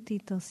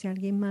minutitos si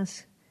alguien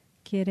más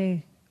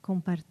quiere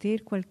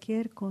compartir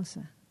cualquier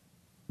cosa.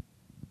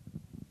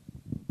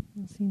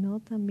 Si no,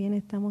 también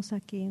estamos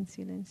aquí en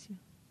silencio.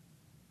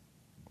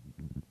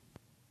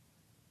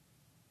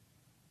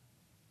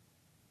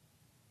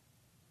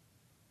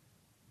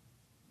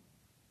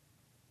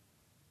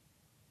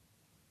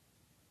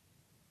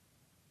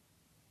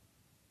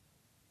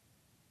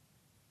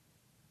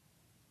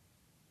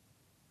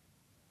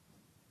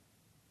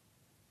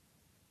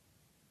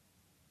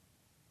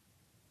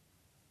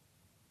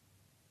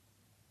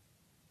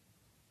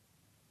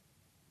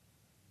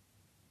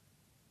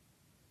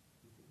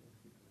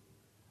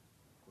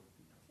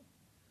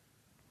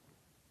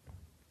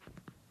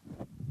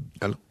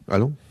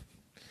 ¿Aló?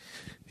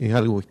 Es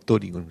algo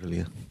histórico en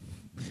realidad.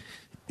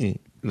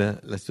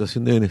 La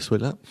situación de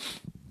Venezuela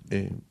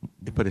es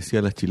parecida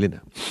a la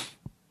chilena.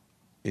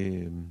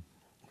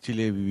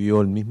 Chile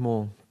vivió el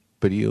mismo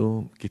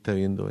periodo que está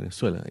viviendo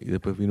Venezuela y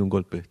después vino un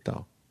golpe de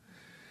Estado.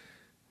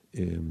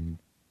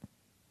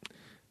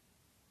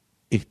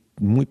 Es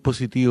muy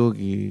positivo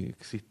que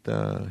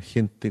exista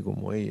gente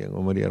como ella,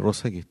 como María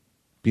Rosa, que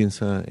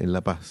piensa en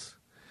la paz.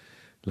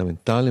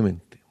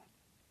 Lamentablemente,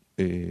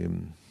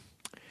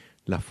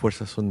 las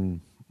fuerzas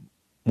son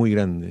muy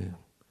grandes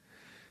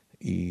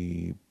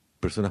y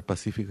personas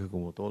pacíficas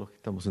como todos los que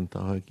estamos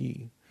sentados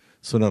aquí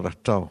son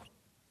arrastrados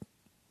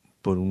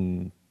por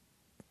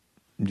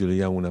yo le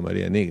llamo una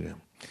marea negra.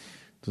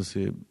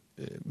 Entonces,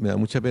 me da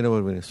mucha pena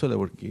por Venezuela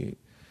porque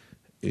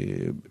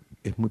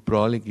es muy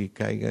probable que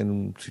caiga en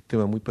un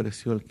sistema muy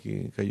parecido al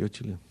que cayó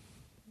Chile.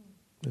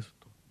 Eso es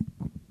todo.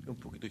 Es un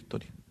poquito de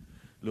historia.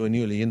 Lo he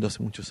venido leyendo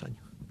hace muchos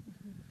años.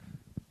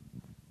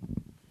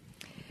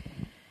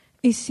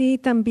 Y sí,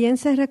 también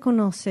se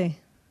reconoce,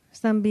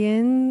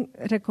 también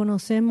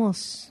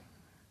reconocemos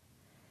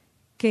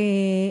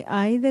que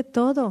hay de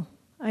todo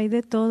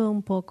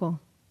un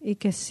poco, y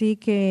que sí,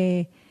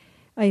 que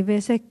hay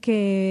veces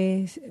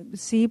que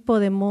sí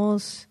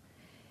podemos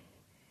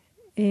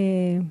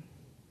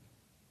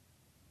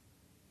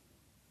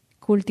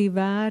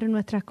cultivar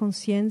nuestras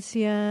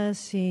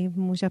conciencias, y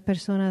muchas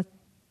personas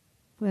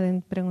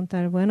pueden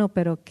preguntar, bueno,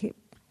 pero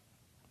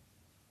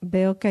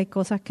veo que hay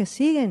cosas que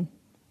siguen.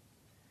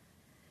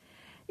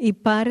 Y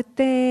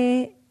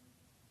parte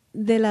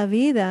de la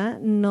vida,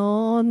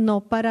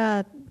 no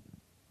para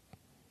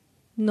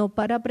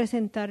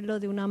presentarlo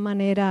de una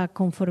manera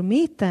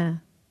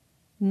conformista,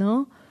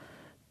 ¿no?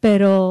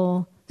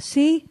 Pero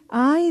sí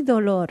hay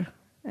dolor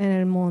en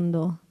el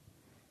mundo,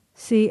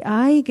 sí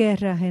hay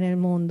guerras en el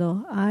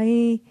mundo,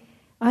 hay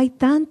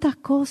tantas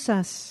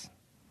cosas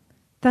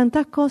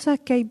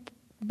que hay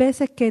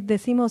veces que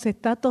decimos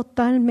está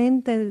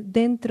totalmente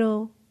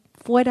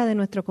fuera de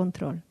nuestro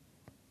control.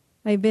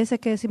 Hay veces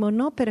que decimos,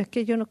 no, pero es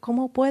que yo no,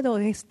 ¿cómo puedo?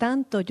 Es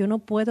tanto, yo no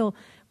puedo.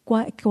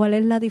 ¿Cuál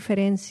es la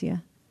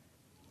diferencia?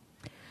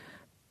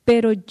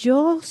 Pero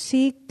yo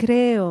sí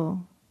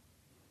creo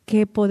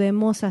que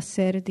podemos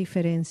hacer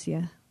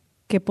diferencia,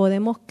 que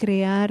podemos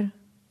crear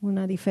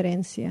una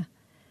diferencia,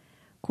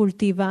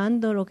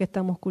 cultivando lo que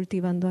estamos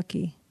cultivando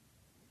aquí.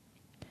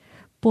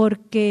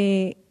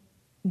 Porque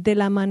de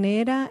la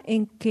manera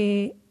en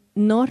que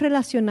nos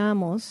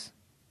relacionamos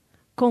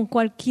con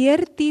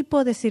cualquier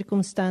tipo de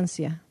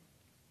circunstancia,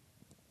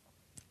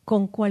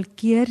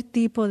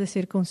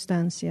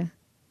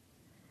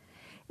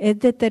 es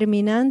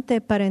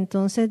determinante para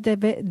entonces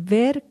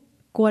ver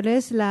cuál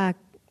es la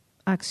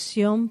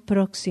acción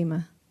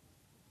próxima.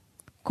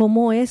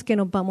 Cómo es que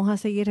nos vamos a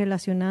seguir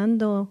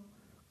relacionando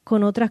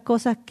con otras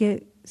cosas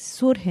que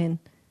surgen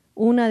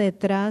una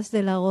detrás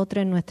de la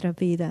otra en nuestras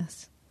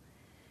vidas.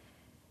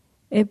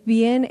 Es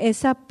bien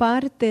esa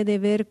parte de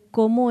ver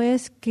cómo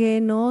es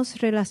que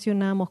nos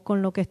relacionamos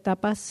con lo que está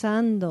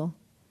pasando.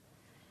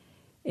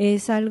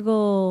 Es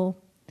algo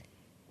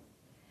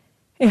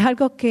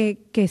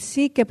que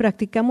sí, que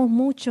practicamos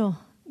mucho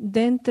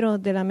dentro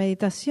de la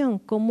meditación.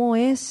 ¿Cómo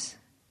es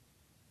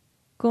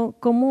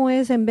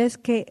en vez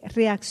que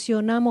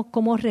reaccionamos,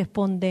 cómo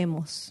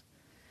respondemos?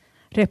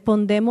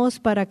 ¿Respondemos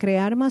para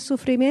crear más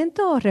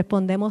sufrimiento o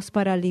respondemos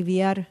para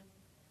aliviar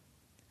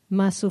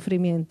más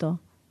sufrimiento?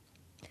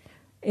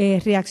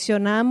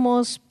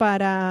 Reaccionamos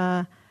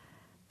para,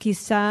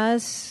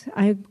 quizás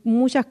hay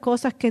muchas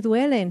cosas que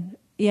duelen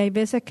y hay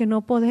veces que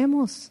no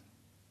podemos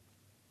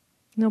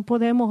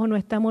o no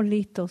estamos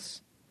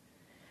listos,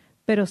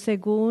 pero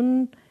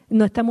según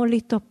no estamos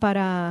listos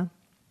para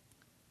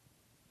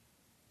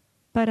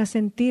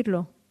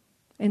sentirlo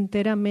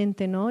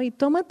enteramente, ¿no? Y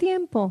toma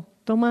tiempo,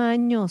 toma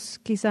años,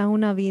 quizás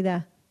una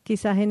vida,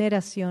 quizás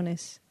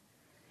generaciones.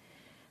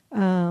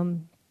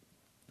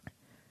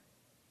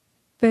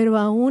 Pero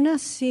aún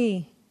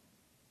así,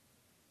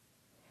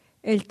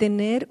 el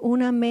tener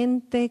una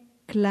mente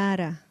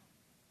clara,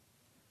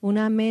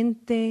 una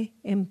mente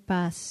en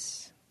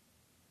paz,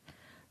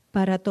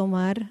 para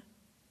tomar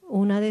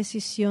una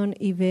decisión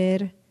y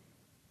ver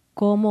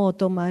cómo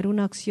tomar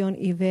una acción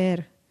y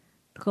ver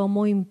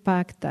cómo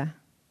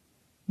impacta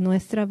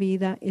nuestra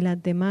vida y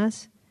las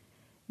demás,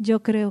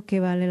 yo creo que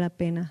vale la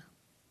pena.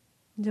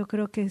 Yo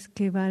creo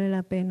que vale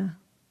la pena.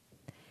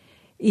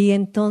 Y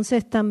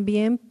entonces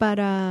también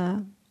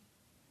para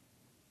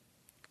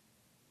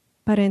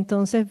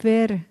entonces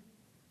ver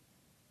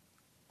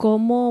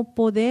cómo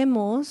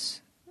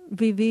podemos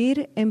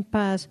vivir en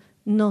paz,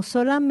 no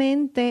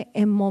solamente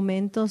en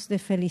momentos de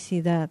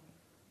felicidad,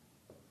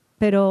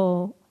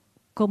 pero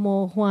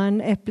como Juan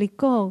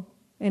explicó,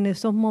 en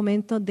esos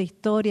momentos de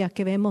historia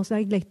que vemos,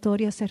 ahí la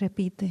historia se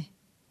repite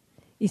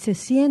y se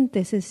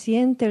siente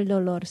el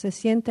dolor, se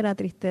siente la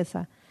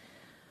tristeza.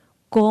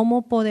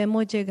 ¿Cómo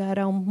podemos llegar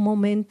a un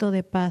momento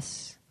de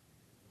paz?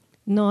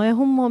 No es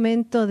un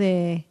momento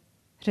de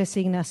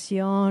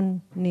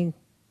resignación,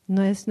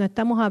 no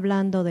estamos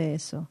hablando de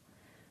eso,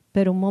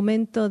 pero un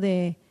momento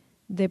de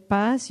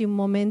paz y un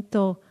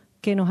momento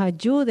que nos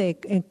ayude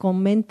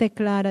con mente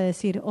clara a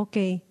decir, ok,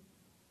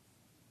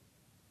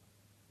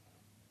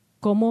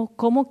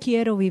 ¿cómo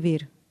quiero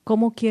vivir?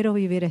 ¿Cómo quiero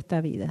vivir esta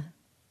vida?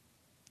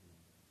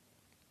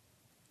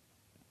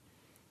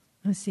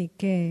 Así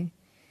que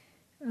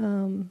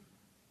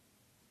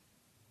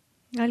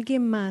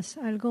alguien más,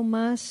 algo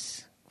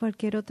más,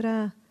 cualquier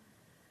otra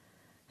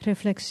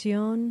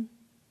reflexión.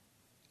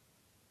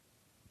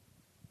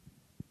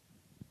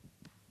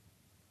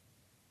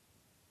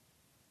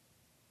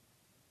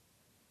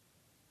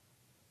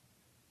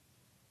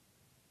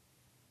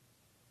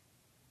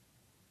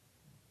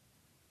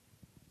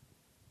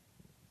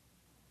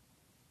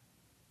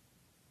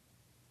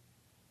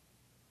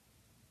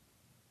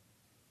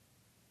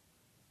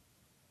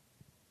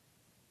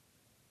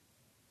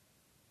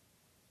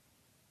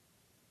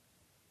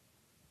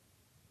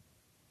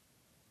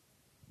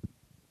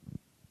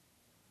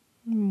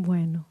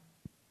 Bueno,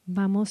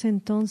 vamos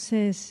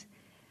entonces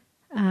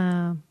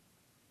a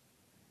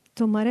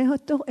tomar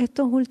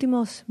estos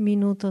últimos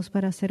minutos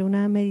para hacer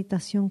una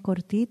meditación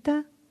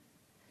cortita.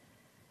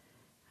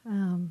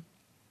 A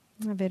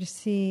ver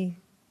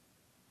si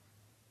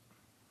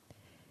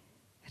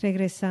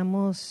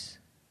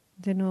regresamos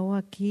de nuevo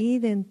aquí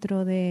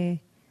dentro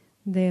de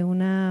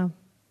una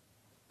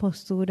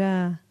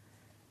postura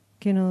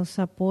que nos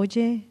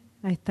apoye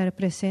a estar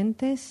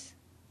presentes.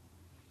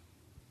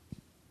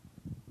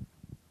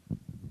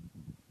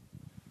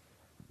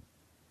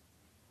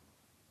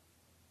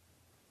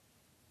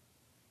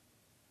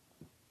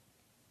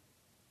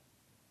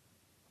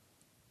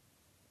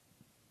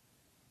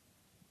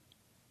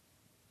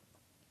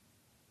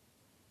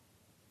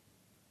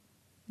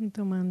 Y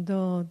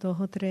tomando 2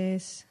 o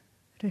 3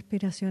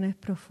 respiraciones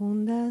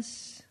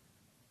profundas.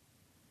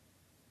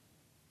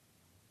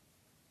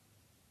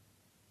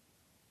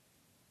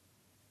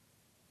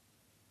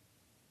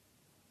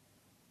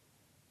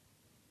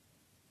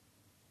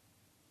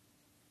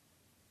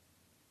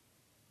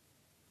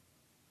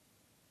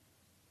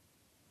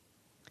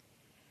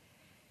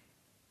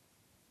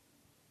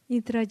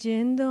 Y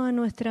trayendo a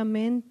nuestra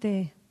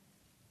mente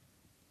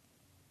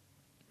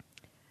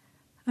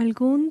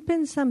algún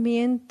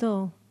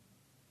pensamiento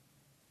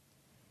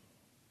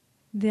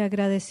de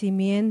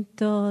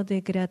agradecimiento,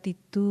 de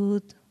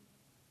gratitud,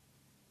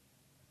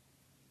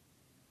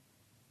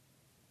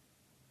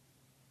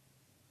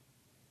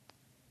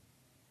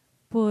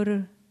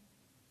 por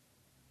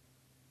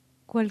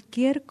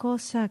cualquier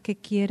cosa que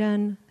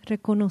quieran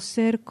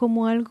reconocer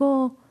como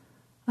algo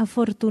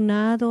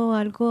afortunado,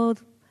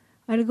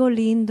 algo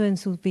lindo en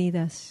sus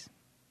vidas.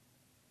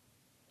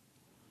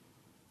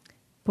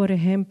 Por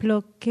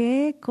ejemplo,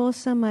 qué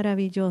cosa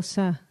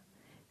maravillosa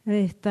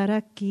de estar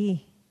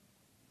aquí.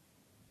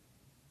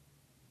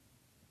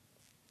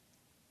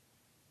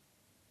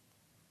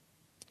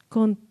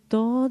 Con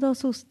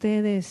todos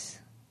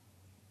ustedes,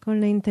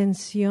 con la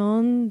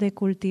intención de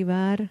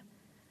cultivar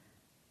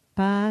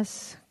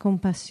paz,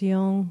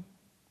 compasión,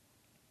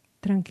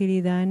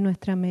 tranquilidad en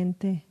nuestra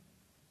mente.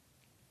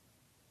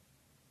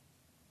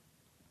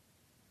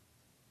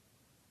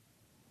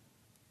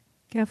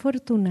 Qué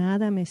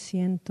afortunada me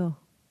siento.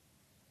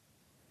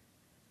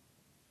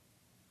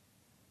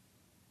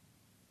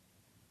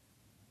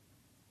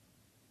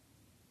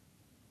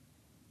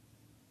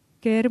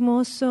 Qué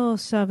hermoso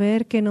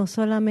saber que no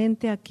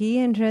solamente aquí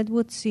en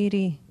Redwood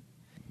City,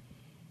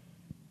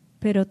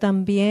 pero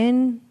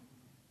también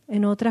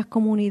en otras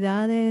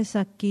comunidades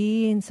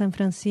aquí en San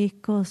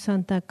Francisco,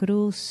 Santa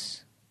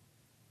Cruz,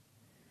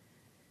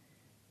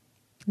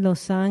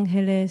 Los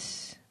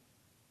Ángeles,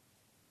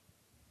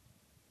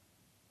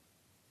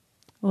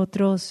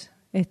 otros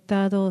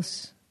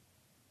estados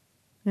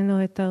en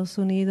los Estados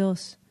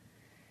Unidos,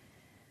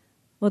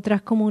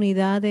 otras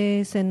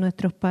comunidades en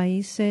nuestros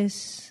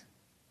países,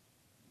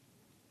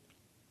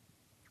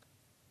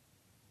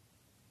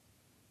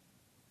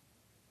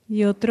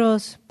 y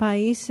otros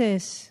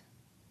países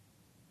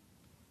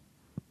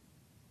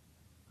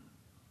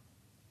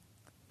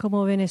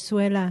como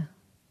Venezuela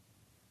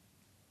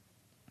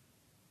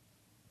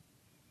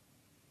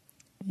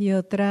y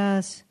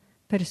otras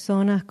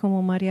personas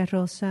como María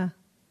Rosa,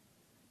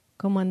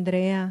 como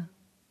Andrea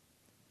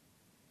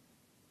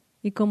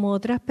y como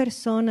otras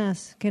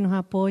personas que nos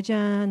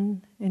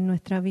apoyan en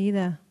nuestra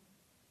vida.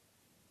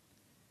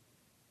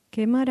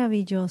 Qué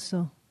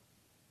maravilloso.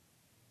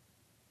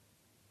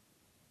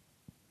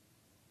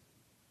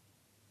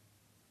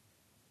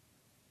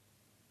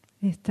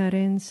 Estar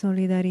en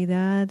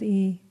solidaridad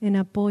y en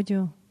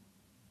apoyo.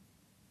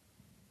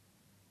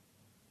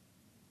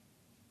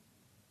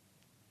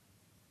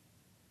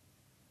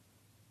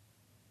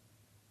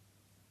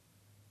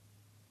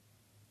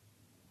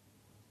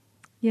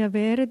 Y a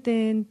ver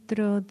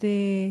dentro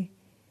de,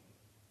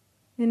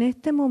 en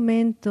este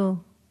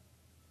momento,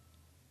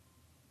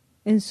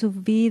 en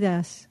sus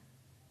vidas,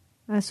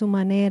 a su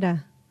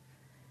manera,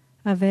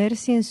 a ver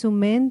si en su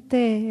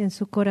mente, en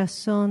su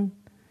corazón,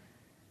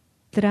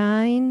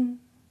 traen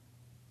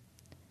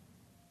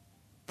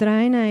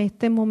a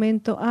este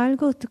momento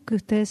algo que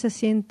ustedes se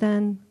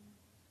sientan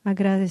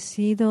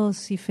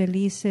agradecidos y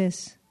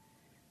felices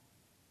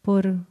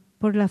por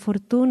la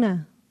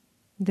fortuna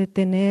de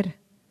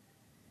tener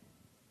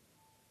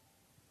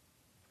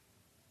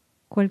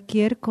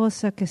cualquier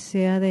cosa que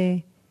sea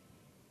de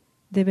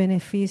de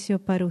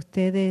beneficio para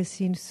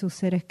ustedes y sus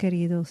seres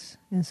queridos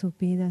en sus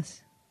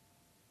vidas.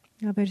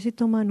 A ver si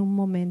toman un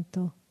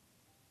momento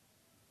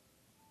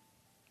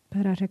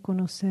para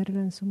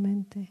reconocerlo en su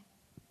mente.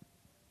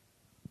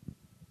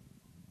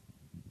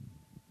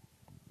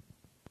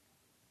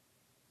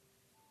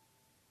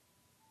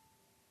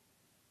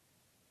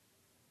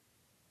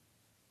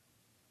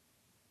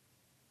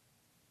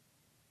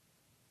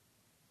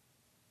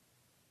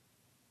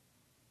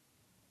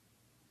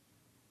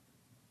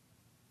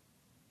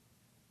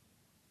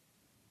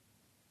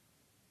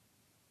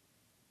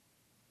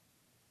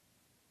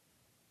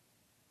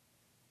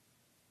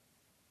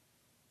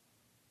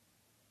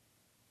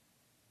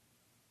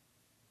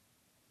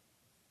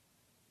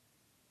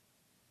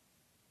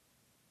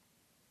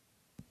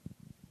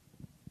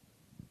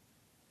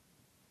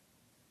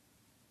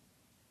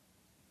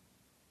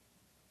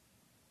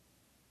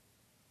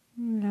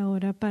 La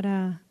hora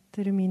para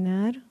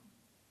terminar.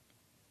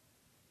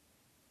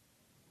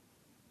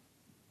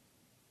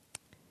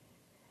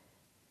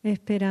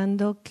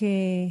 Esperando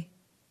que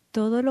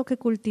todo lo que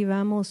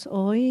cultivamos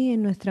hoy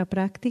en nuestra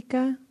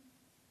práctica,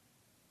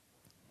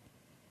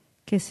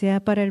 que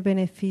sea para el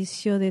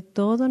beneficio de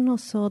todos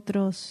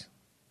nosotros,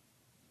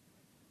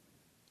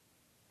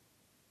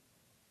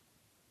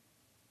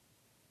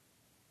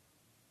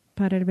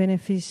 para el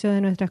beneficio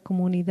de nuestras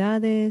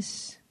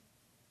comunidades,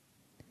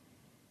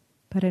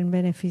 para el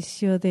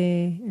beneficio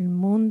del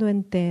mundo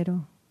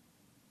entero.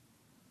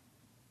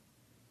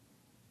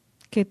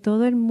 Que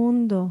todo el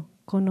mundo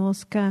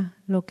conozca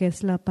lo que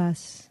es la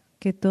paz,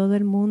 que todo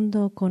el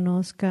mundo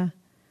conozca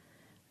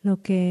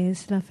lo que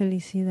es la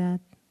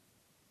felicidad,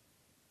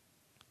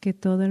 que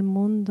todo el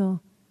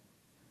mundo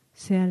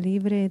sea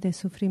libre de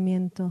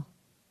sufrimiento.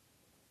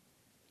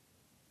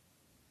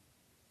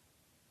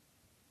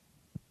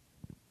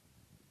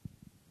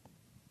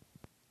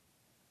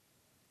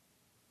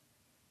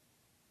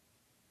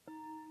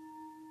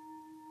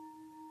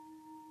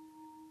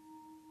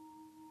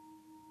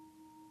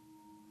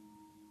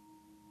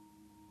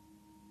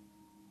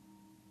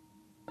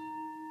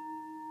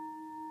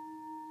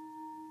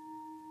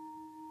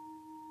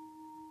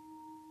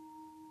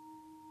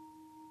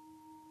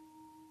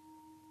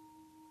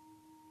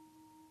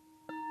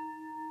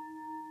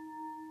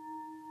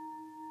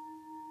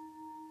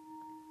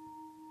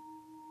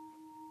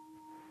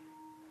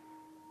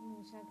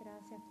 Muchas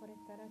gracias por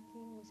estar aquí,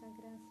 muchas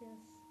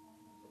gracias.